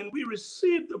in when we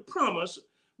receive the promise,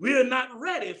 we're not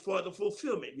ready for the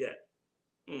fulfillment yet.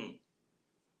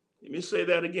 Let me say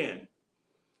that again.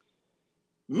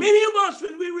 Many of us,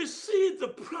 when we receive the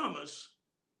promise,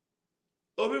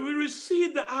 or when we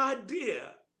receive the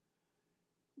idea,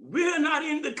 we're not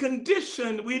in the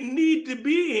condition we need to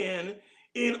be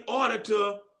in order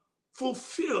to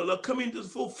fulfill or come into the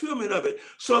fulfillment of it.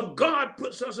 So God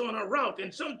puts us on a route,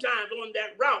 and sometimes on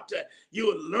that route, you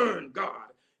will learn God.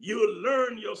 You will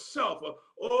learn yourself.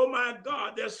 Oh my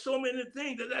God, there's so many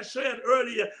things that I said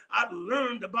earlier I've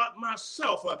learned about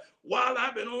myself while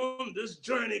I've been on this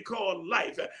journey called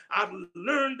life. I've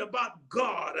learned about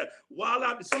God while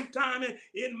I've sometimes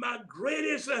in my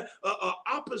greatest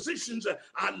oppositions,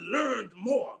 I learned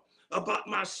more about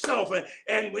myself.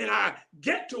 And when I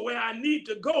get to where I need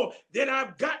to go, then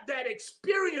I've got that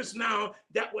experience now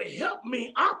that will help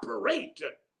me operate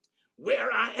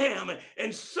where I am.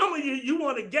 And some of you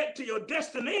want to get to your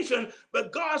destination,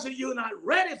 but God said you're not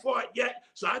ready for it yet,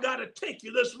 so I got to take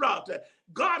you this route.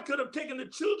 God could have taken the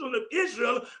children of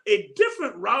Israel a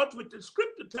different route, which the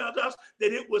scripture tells us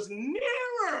that it was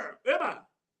nearer.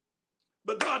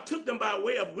 But God took them by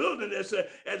way of wilderness.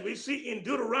 As we see in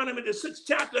Deuteronomy, the 6th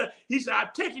chapter, he said,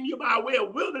 I've taken you by way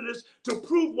of wilderness to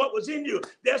prove what was in you.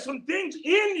 There's some things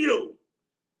in you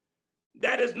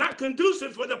that is not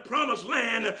conducive for the promised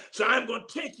land. So I'm going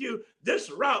to take you this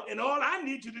route. And all I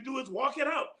need you to do is walk it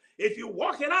out. If you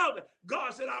walk it out,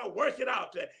 God said, I'll work it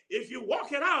out. If you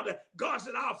walk it out, God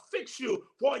said, I'll fix you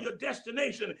for your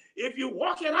destination. If you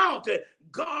walk it out,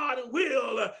 God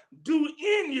will do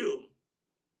in you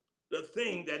the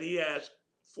thing that he has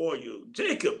for you.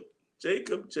 Jacob.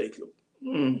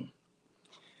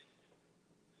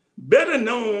 Better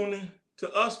known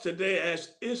to us today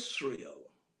as Israel.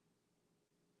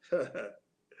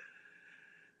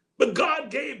 But God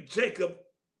gave Jacob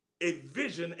a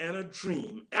vision and a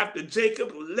dream after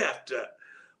Jacob left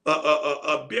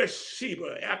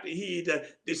Beersheba, after he'd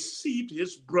deceived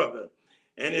his brother.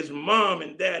 And his mom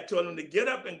and dad told him to get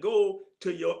up and go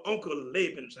to your uncle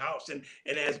Laban's house. And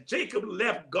as Jacob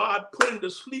left, God put him to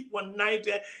sleep one night,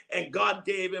 and God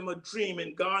gave him a dream.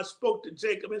 And God spoke to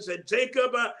Jacob and said,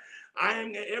 Jacob, I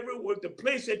am everywhere. The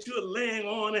place that you're laying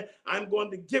on, I'm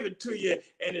going to give it to you.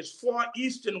 And as far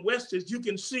east and west as you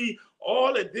can see,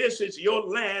 all of this is your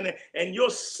land and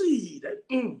your seed.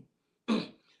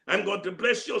 I'm going to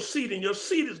bless your seed, and your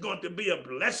seed is going to be a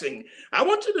blessing. I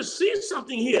want you to see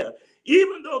something here.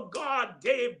 Even though God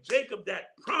gave Jacob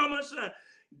that promise,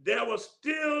 there was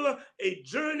still a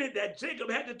journey that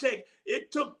Jacob had to take.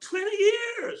 It took 20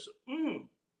 years.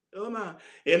 Oh my.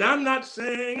 And I'm not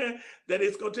saying that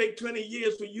it's going to take 20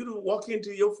 years for you to walk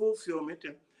into your fulfillment,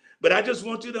 But I just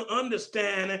want you to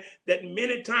understand that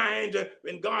many times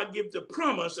when God gives a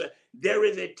promise, there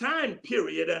is a time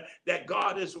period that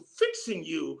God is fixing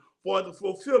you for the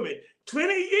fulfillment.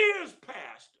 20 years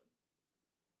passed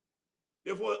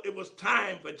before it was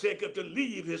time for Jacob to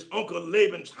leave his uncle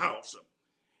Laban's house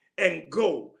and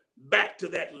go back to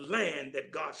that land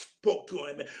that God spoke to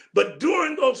him. But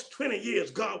during those 20 years,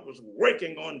 God was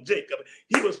working on Jacob.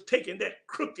 He was taking that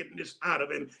crookedness out of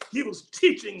him. He was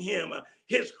teaching him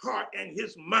his heart and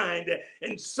his mind.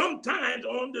 And sometimes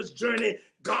on this journey,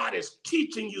 God is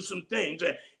teaching you some things.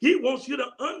 He wants you to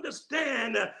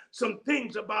understand some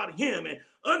things about him and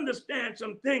understand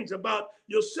some things about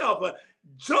yourself.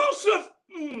 Joseph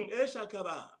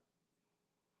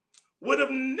would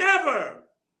have never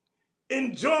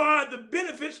enjoyed the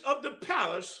benefits of the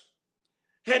palace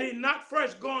had he not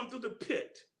first gone through the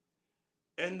pit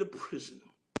and the prison.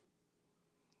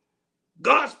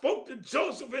 God spoke to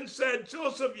Joseph and said,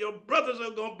 Joseph, your brothers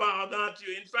are going to bow down to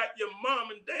you. In fact, your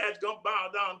mom and dad's going to bow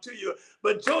down to you.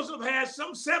 But Joseph had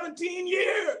some 17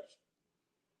 years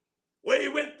where he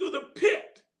went through the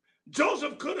pit.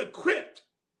 Joseph could have quit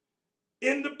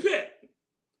in the pit.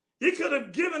 He could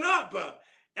have given up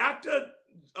after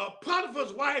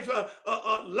Potiphar's wife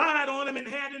lied on him and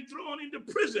had him thrown into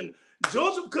prison.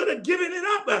 Joseph could have given it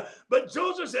up, but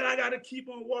Joseph said, I got to keep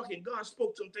on walking. God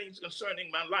spoke some things concerning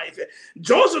my life.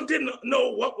 Joseph didn't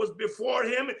know what was before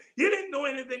him. He didn't know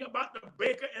anything about the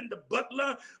baker and the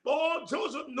butler. All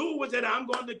Joseph knew was that I'm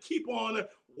going to keep on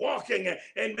walking.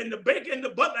 And when the baker and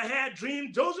the butler had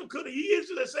dreams, Joseph could have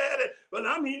easily said, well,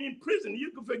 I'm in prison.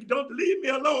 You can figure, don't leave me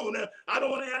alone. I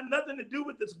don't want to have nothing to do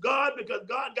with this God because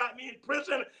God got me in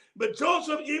prison. But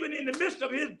Joseph, even in the midst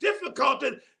of his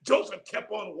difficulties, Joseph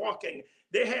kept on walking.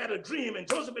 They had a dream, and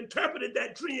Joseph interpreted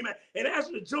that dream. And as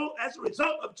a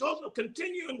result of Joseph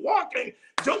continuing walking,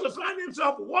 Joseph found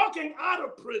himself walking out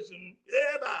of prison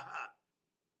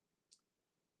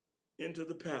into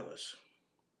the palace.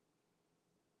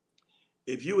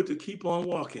 If you were to keep on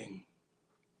walking,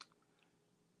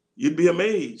 you'd be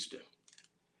amazed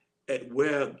at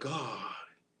where God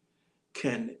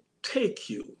can take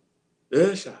you.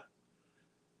 But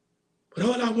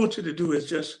all I want you to do is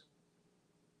just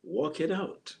walk it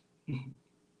out.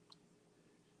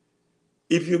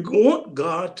 If you want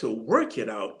God to work it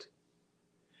out,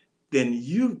 then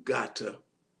you've got to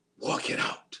walk it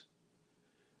out.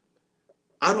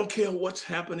 I don't care what's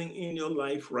happening in your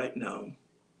life right now.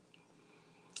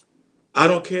 I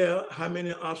don't care how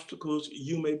many obstacles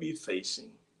you may be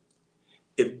facing.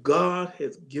 If God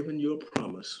has given you a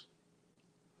promise,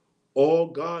 all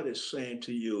God is saying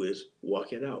to you is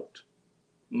walk it out.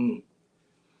 You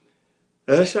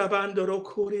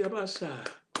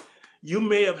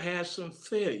may have had some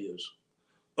failures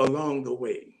along the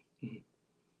way.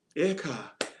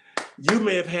 You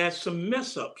may have had some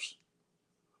mess ups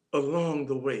along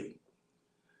the way.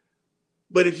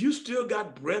 But if you still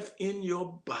got breath in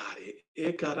your body,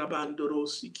 and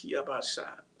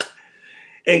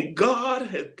God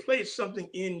has placed something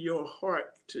in your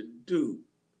heart to do,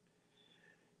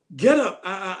 get up.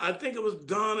 I think it was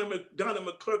Donna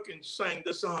McClurkin sang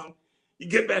the song, You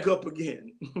Get Back Up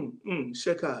Again.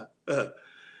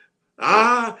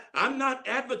 I'm not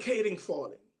advocating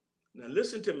falling. Now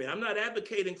listen to me. I'm not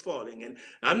advocating falling, and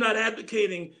I'm not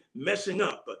advocating messing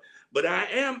up. But I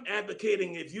am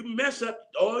advocating if you mess up,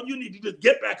 all you need to do is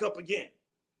get back up again.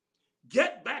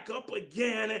 Get back up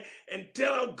again and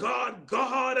tell God,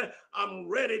 God, I'm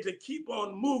ready to keep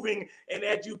on moving. And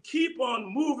as you keep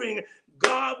on moving,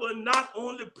 God will not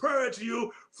only purge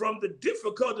you from the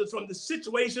difficulties, from the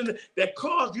situations that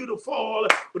caused you to fall,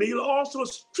 but he'll also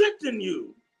strengthen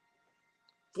you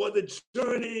for the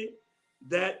journey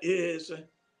that is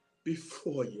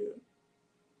before you.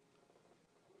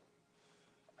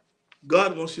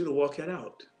 God wants you to walk it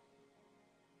out.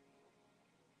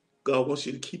 God wants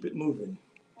you to keep it moving.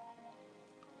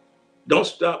 Don't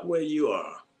stop where you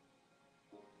are,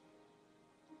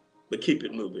 but keep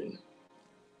it moving.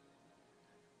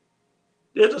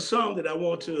 There's a song that I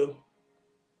want to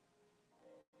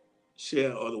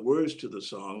share, or the words to the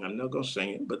song. I'm not going to sing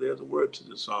it, but there's a word to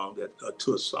the song that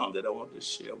I want to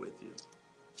share with you.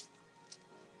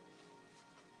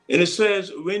 And it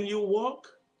says, when you walk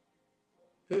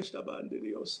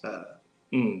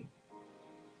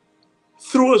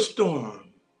through a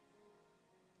storm,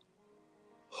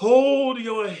 hold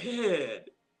your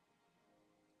head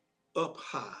up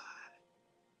high.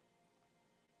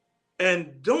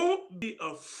 And don't be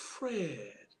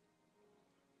afraid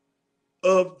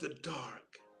of the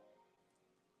dark.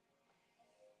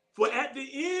 For at the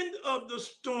end of the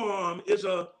storm is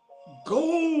a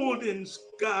golden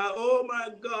sky. Oh my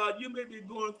God, you may be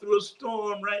going through a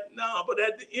storm right now, but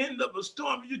at the end of a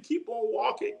storm, you keep on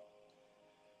walking.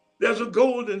 There's a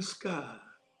golden sky.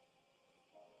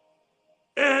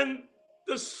 And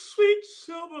the sweet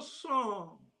silver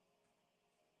song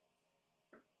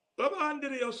of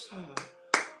Andriosa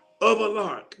of a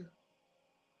lark.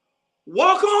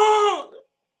 Walk on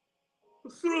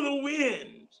through the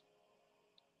winds.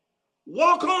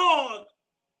 Walk on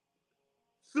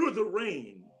through the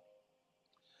rain.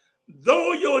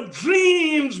 Though your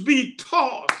dreams be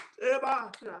tossed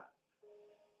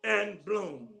and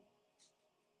blown.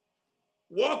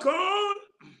 Walk on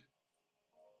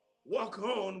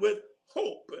with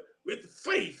hope, with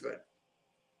faith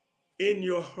in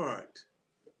your heart.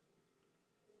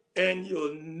 And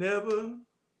you'll never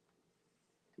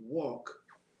walk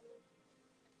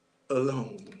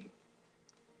alone.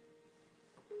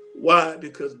 Why?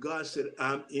 Because God said,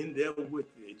 I'm in there with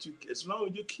you. As long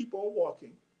as you keep on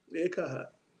walking,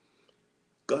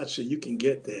 God said you can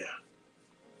get there.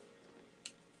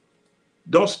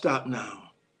 Don't stop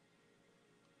now.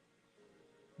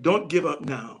 Don't give up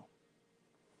now.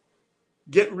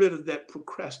 Get rid of that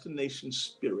procrastination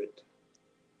spirit.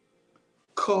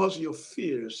 Cause your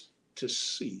fears to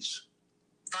cease.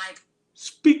 5.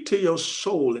 Speak to your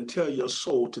soul and tell your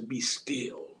soul to be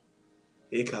still.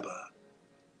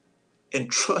 And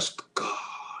trust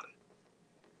God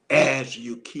as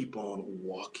you keep on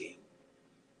walking.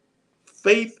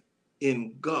 Faith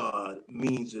in God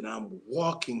means that I'm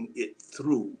walking it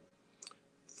through.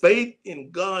 Faith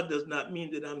in God does not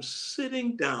mean that I'm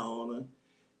sitting down,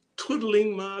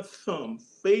 twiddling my thumb.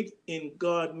 Faith in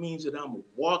God means that I'm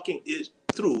walking it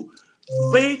through.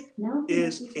 Faith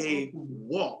is a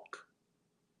walk.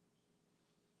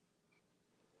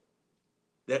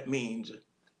 That means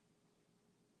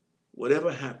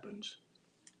whatever happens,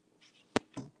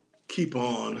 keep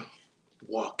on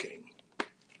walking.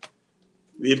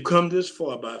 We've come this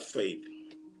far by faith,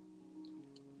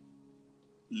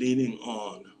 leaning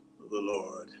on the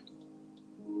Lord.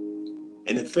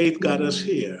 And if faith got us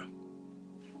here,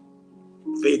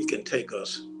 faith can take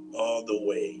us all the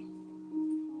way.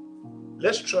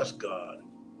 Let's trust God.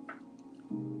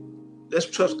 Let's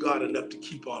trust God enough to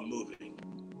keep on moving.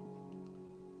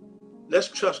 Let's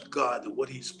trust God that what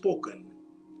he's spoken,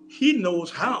 he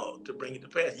knows how to bring it to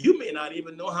pass. You may not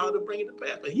even know how to bring it to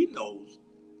pass, but he knows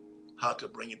how to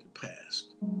bring it to pass.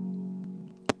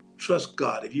 Trust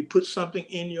God. If you put something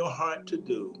in your heart to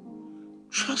do,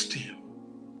 trust him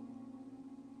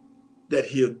that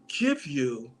he'll give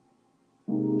you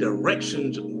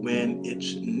directions when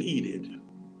it's needed.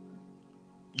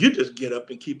 You just get up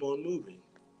and keep on moving.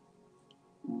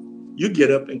 You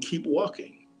get up and keep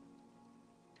walking.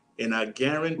 And I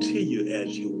guarantee you,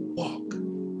 as you walk,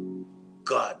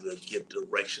 God will give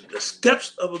direction. The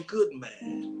steps of a good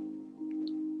man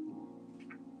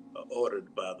are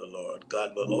ordered by the Lord.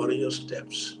 God will order your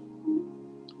steps.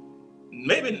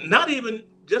 Maybe not even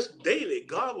just daily.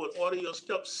 God will order your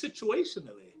steps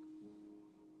situationally.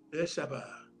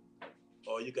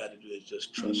 All you got to do is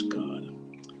just trust God.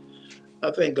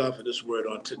 I thank God for this word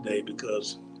on today,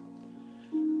 because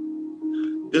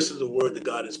this is a word that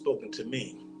God has spoken to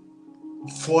me,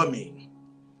 for me.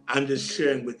 I'm just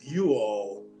sharing with you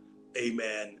all,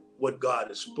 amen, what God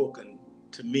has spoken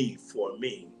to me for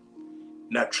me.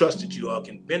 And I trust that you all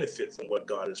can benefit from what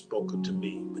God has spoken to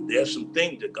me. But there's some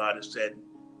things that God has said,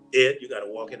 Ed, you got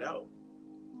to walk it out.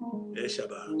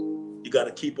 You got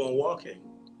to keep on walking.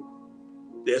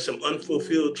 There's some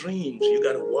unfulfilled dreams. You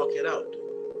got to walk it out.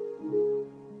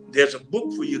 There's a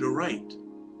book for you to write.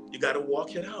 You got to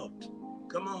walk it out.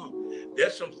 Come on.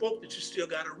 There's some folk that you still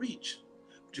got to reach,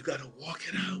 but you got to walk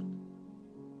it out.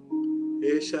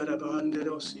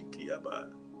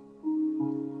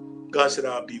 God said,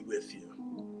 I'll be with you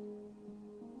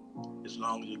as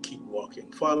long as you keep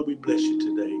walking. Father, we bless you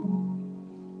today.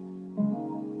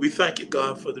 We thank you,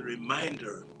 God, for the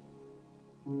reminder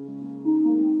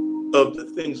of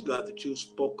the things, God, that you've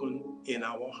spoken in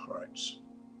our hearts.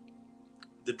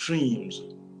 The dreams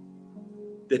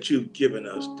that you've given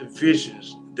us, the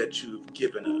visions that you've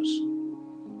given us,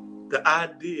 the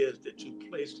ideas that you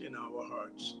placed in our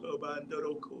hearts.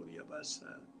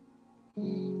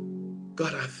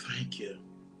 God, I thank you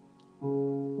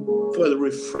for the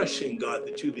refreshing, God,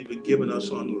 that you've even given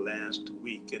us on last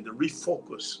week, and the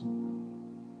refocus.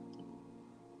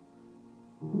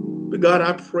 But God,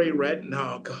 I pray right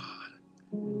now, God,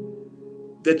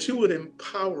 that you would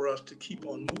empower us to keep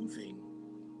on moving,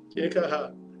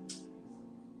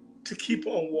 to keep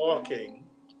on walking.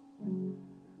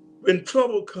 When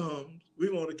trouble comes, we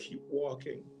want to keep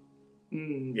walking.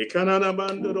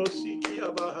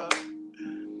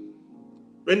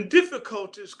 When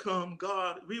difficulties come,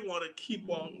 God, we want to keep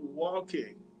on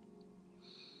walking.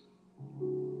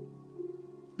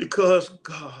 Because,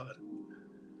 God,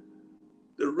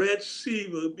 the Red Sea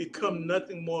will become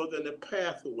nothing more than a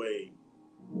pathway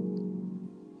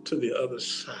to the other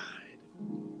side.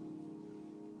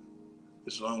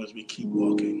 As long as we keep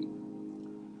walking.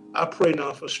 I pray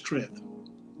now for strength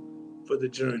for the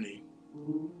journey.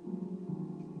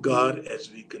 God,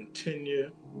 as we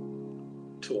continue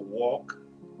to walk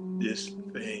this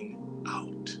thing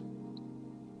out.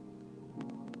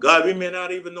 God, we may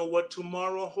not even know what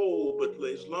tomorrow holds, but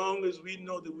as long as we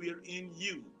know that we're in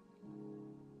you,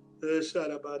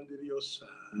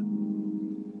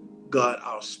 God,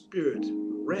 our spirit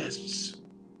rests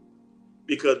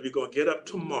because we're going to get up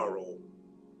tomorrow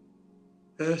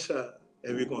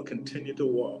and we're going to continue to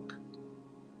walk,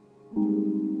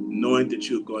 knowing that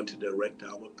you're going to direct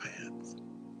our path.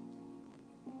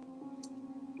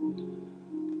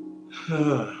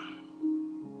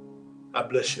 I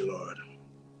bless you, Lord.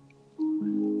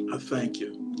 I thank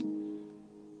you.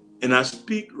 And I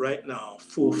speak right now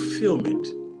fulfillment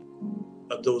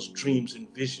of those dreams and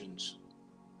visions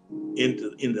in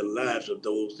the lives of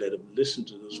those that have listened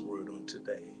to this word on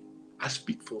today. I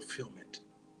speak fulfillment.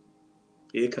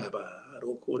 In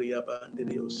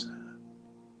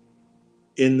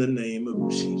the name of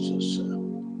Jesus.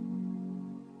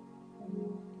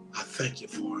 I thank you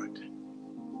for it.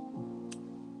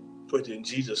 For in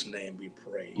Jesus' name we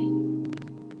pray.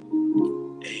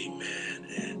 Amen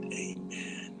and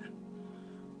amen.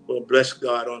 Well, bless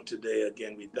God on today.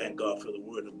 Again, we thank God for the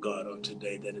word of God on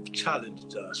today that has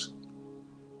challenged us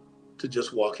to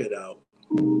just walk it out.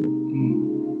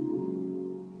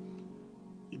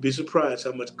 You'd be surprised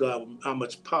how much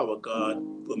power God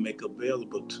will make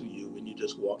available to you when you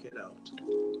just walk it out.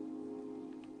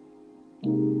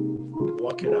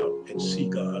 Walk it out and see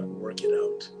God work it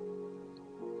out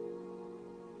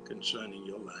concerning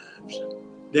your lives.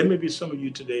 There may be some of you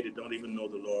today that don't even know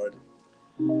the Lord.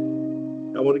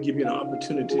 I want to give you an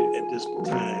opportunity at this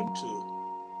time to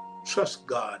trust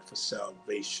God for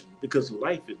salvation, because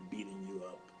life is beating you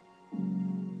up.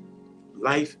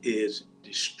 Life is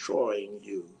destroying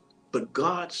you. But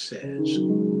God says,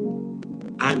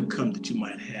 I'm come that you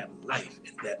might have life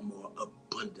and that more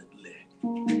abundantly.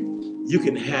 You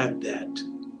can have that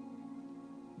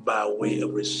by way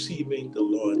of receiving the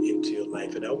Lord into your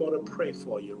life. And I want to pray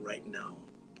for you right now.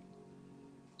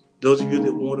 Those of you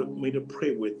that want me to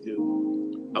pray with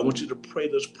you, I want you to pray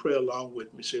this prayer along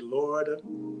with me. Say, Lord,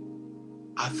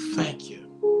 I thank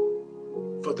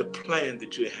you for the plan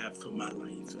that you have for my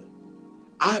life.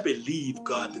 I believe,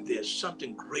 God, that there's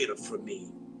something greater for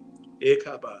me.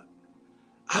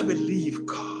 I believe,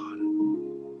 God,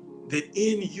 that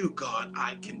in you, God,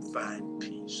 I can find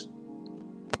peace.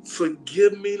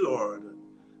 Forgive me, Lord,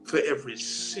 for every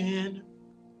sin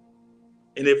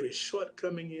and every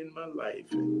shortcoming in my life.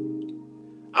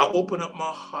 I open up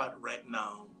my heart right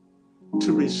now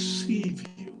to receive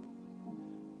you.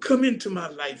 Come into my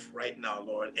life right now,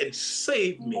 Lord, and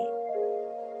save me.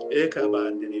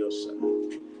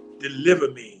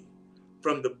 Deliver me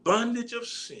from the bondage of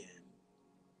sin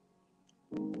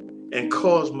and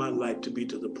cause my life to be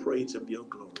to the praise of your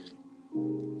glory.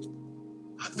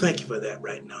 I thank you for that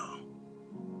right now.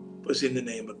 But in the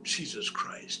name of Jesus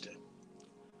Christ,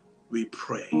 we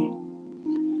pray.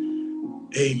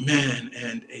 Amen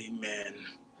and amen.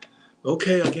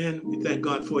 Okay, again, we thank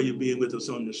God for you being with us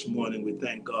on this morning. We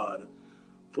thank God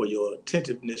for your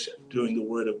attentiveness during the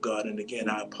word of God. And again,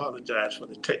 I apologize for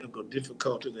the technical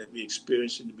difficulty that we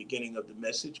experienced in the beginning of the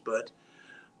message, but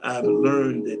I've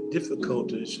learned that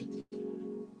difficulties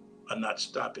are not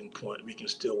stopping point. We can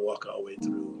still walk our way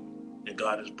through. And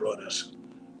God has brought us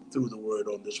through the word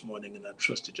on this morning, and I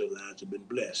trust that your lives have been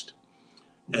blessed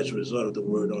as a result of the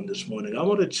word on this morning. I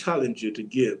want to challenge you to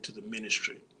give to the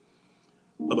ministry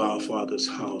of our Father's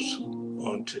house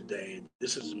on today.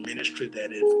 This is a ministry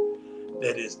that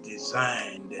is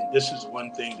designed, and this is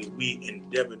one thing that we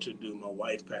endeavor to do, my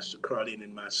wife, Pastor Carlene,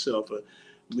 and myself.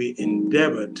 We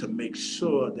endeavor to make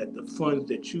sure that the funds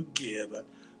that you give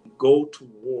go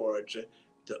towards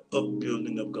the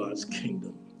upbuilding of God's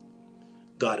kingdom.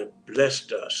 God has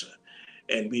blessed us,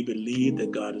 and we believe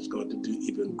that God is going to do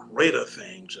even greater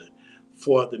things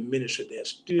for the ministry. There's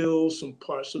still some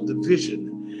parts of the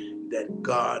vision that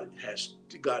God is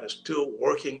still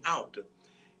working out.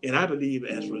 And I believe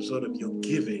as a result of your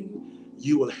giving,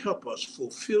 you will help us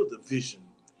fulfill the vision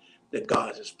that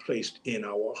God has placed in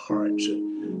our hearts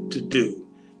to do.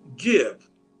 Give,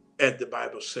 as the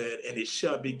Bible said, and it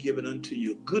shall be given unto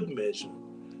you, good measure,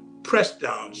 pressed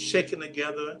down, shaken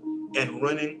together, and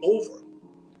running over,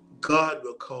 God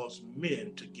will cause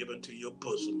men to give into your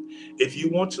bosom. If you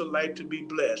want your life to be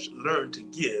blessed, learn to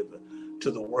give to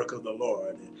the work of the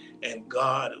Lord, and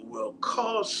God will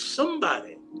cause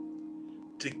somebody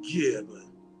to give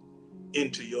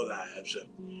into your lives.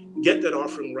 Get that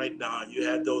offering right now. You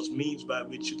have those means by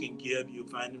which you can give. You'll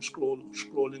find them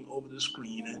scrolling over the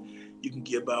screen. You can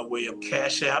give by way of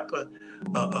Cash App.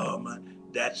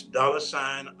 That's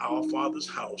 $ Our Father's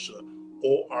House,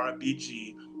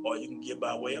 ORBG, or you can give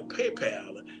by way of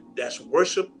PayPal. That's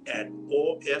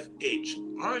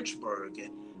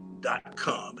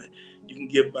worship@OFHOrangeburg.com. You can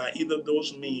give by either of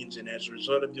those means, and as a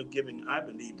result of your giving, I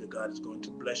believe that God is going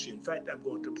to bless you. In fact, I'm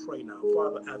going to pray now.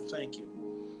 Father, I thank you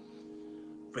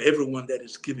for everyone that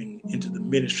is giving into the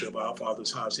ministry of Our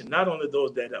Father's House, and not only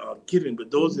those that are giving,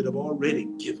 but those that have already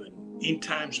given in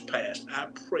times past. I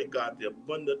pray, God, the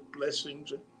abundant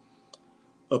blessings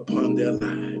upon their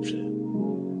lives.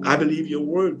 I believe your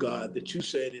word, God, that you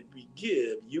said if we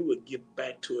give, you would give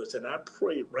back to us. And I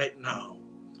pray right now,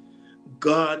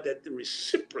 God, that the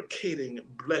reciprocating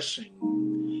blessing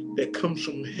that comes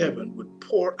from heaven would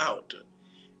pour out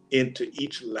into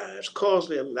each lives, cause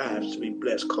their lives to be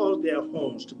blessed, cause their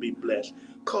homes to be blessed,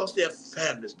 cause their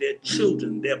families, their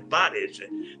children, their bodies,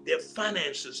 their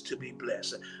finances to be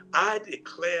blessed. I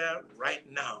declare right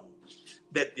now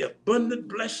that the abundant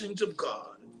blessings of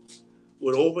God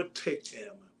would overtake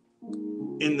them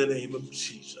in the name of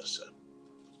Jesus.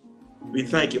 We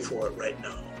thank you for it right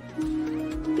now.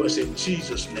 For it's in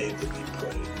Jesus' name that we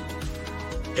pray.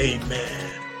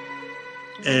 Amen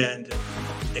and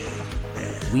amen.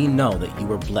 We know that you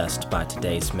were blessed by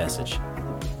today's message.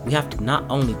 We have to not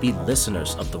only be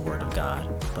listeners of the Word of God,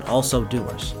 but also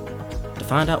doers. To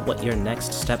find out what your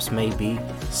next steps may be,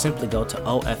 simply go to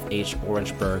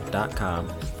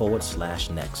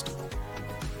ofhorangeburg.com/next.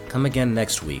 Come again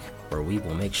next week, where we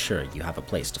will make sure you have a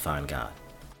place to find God.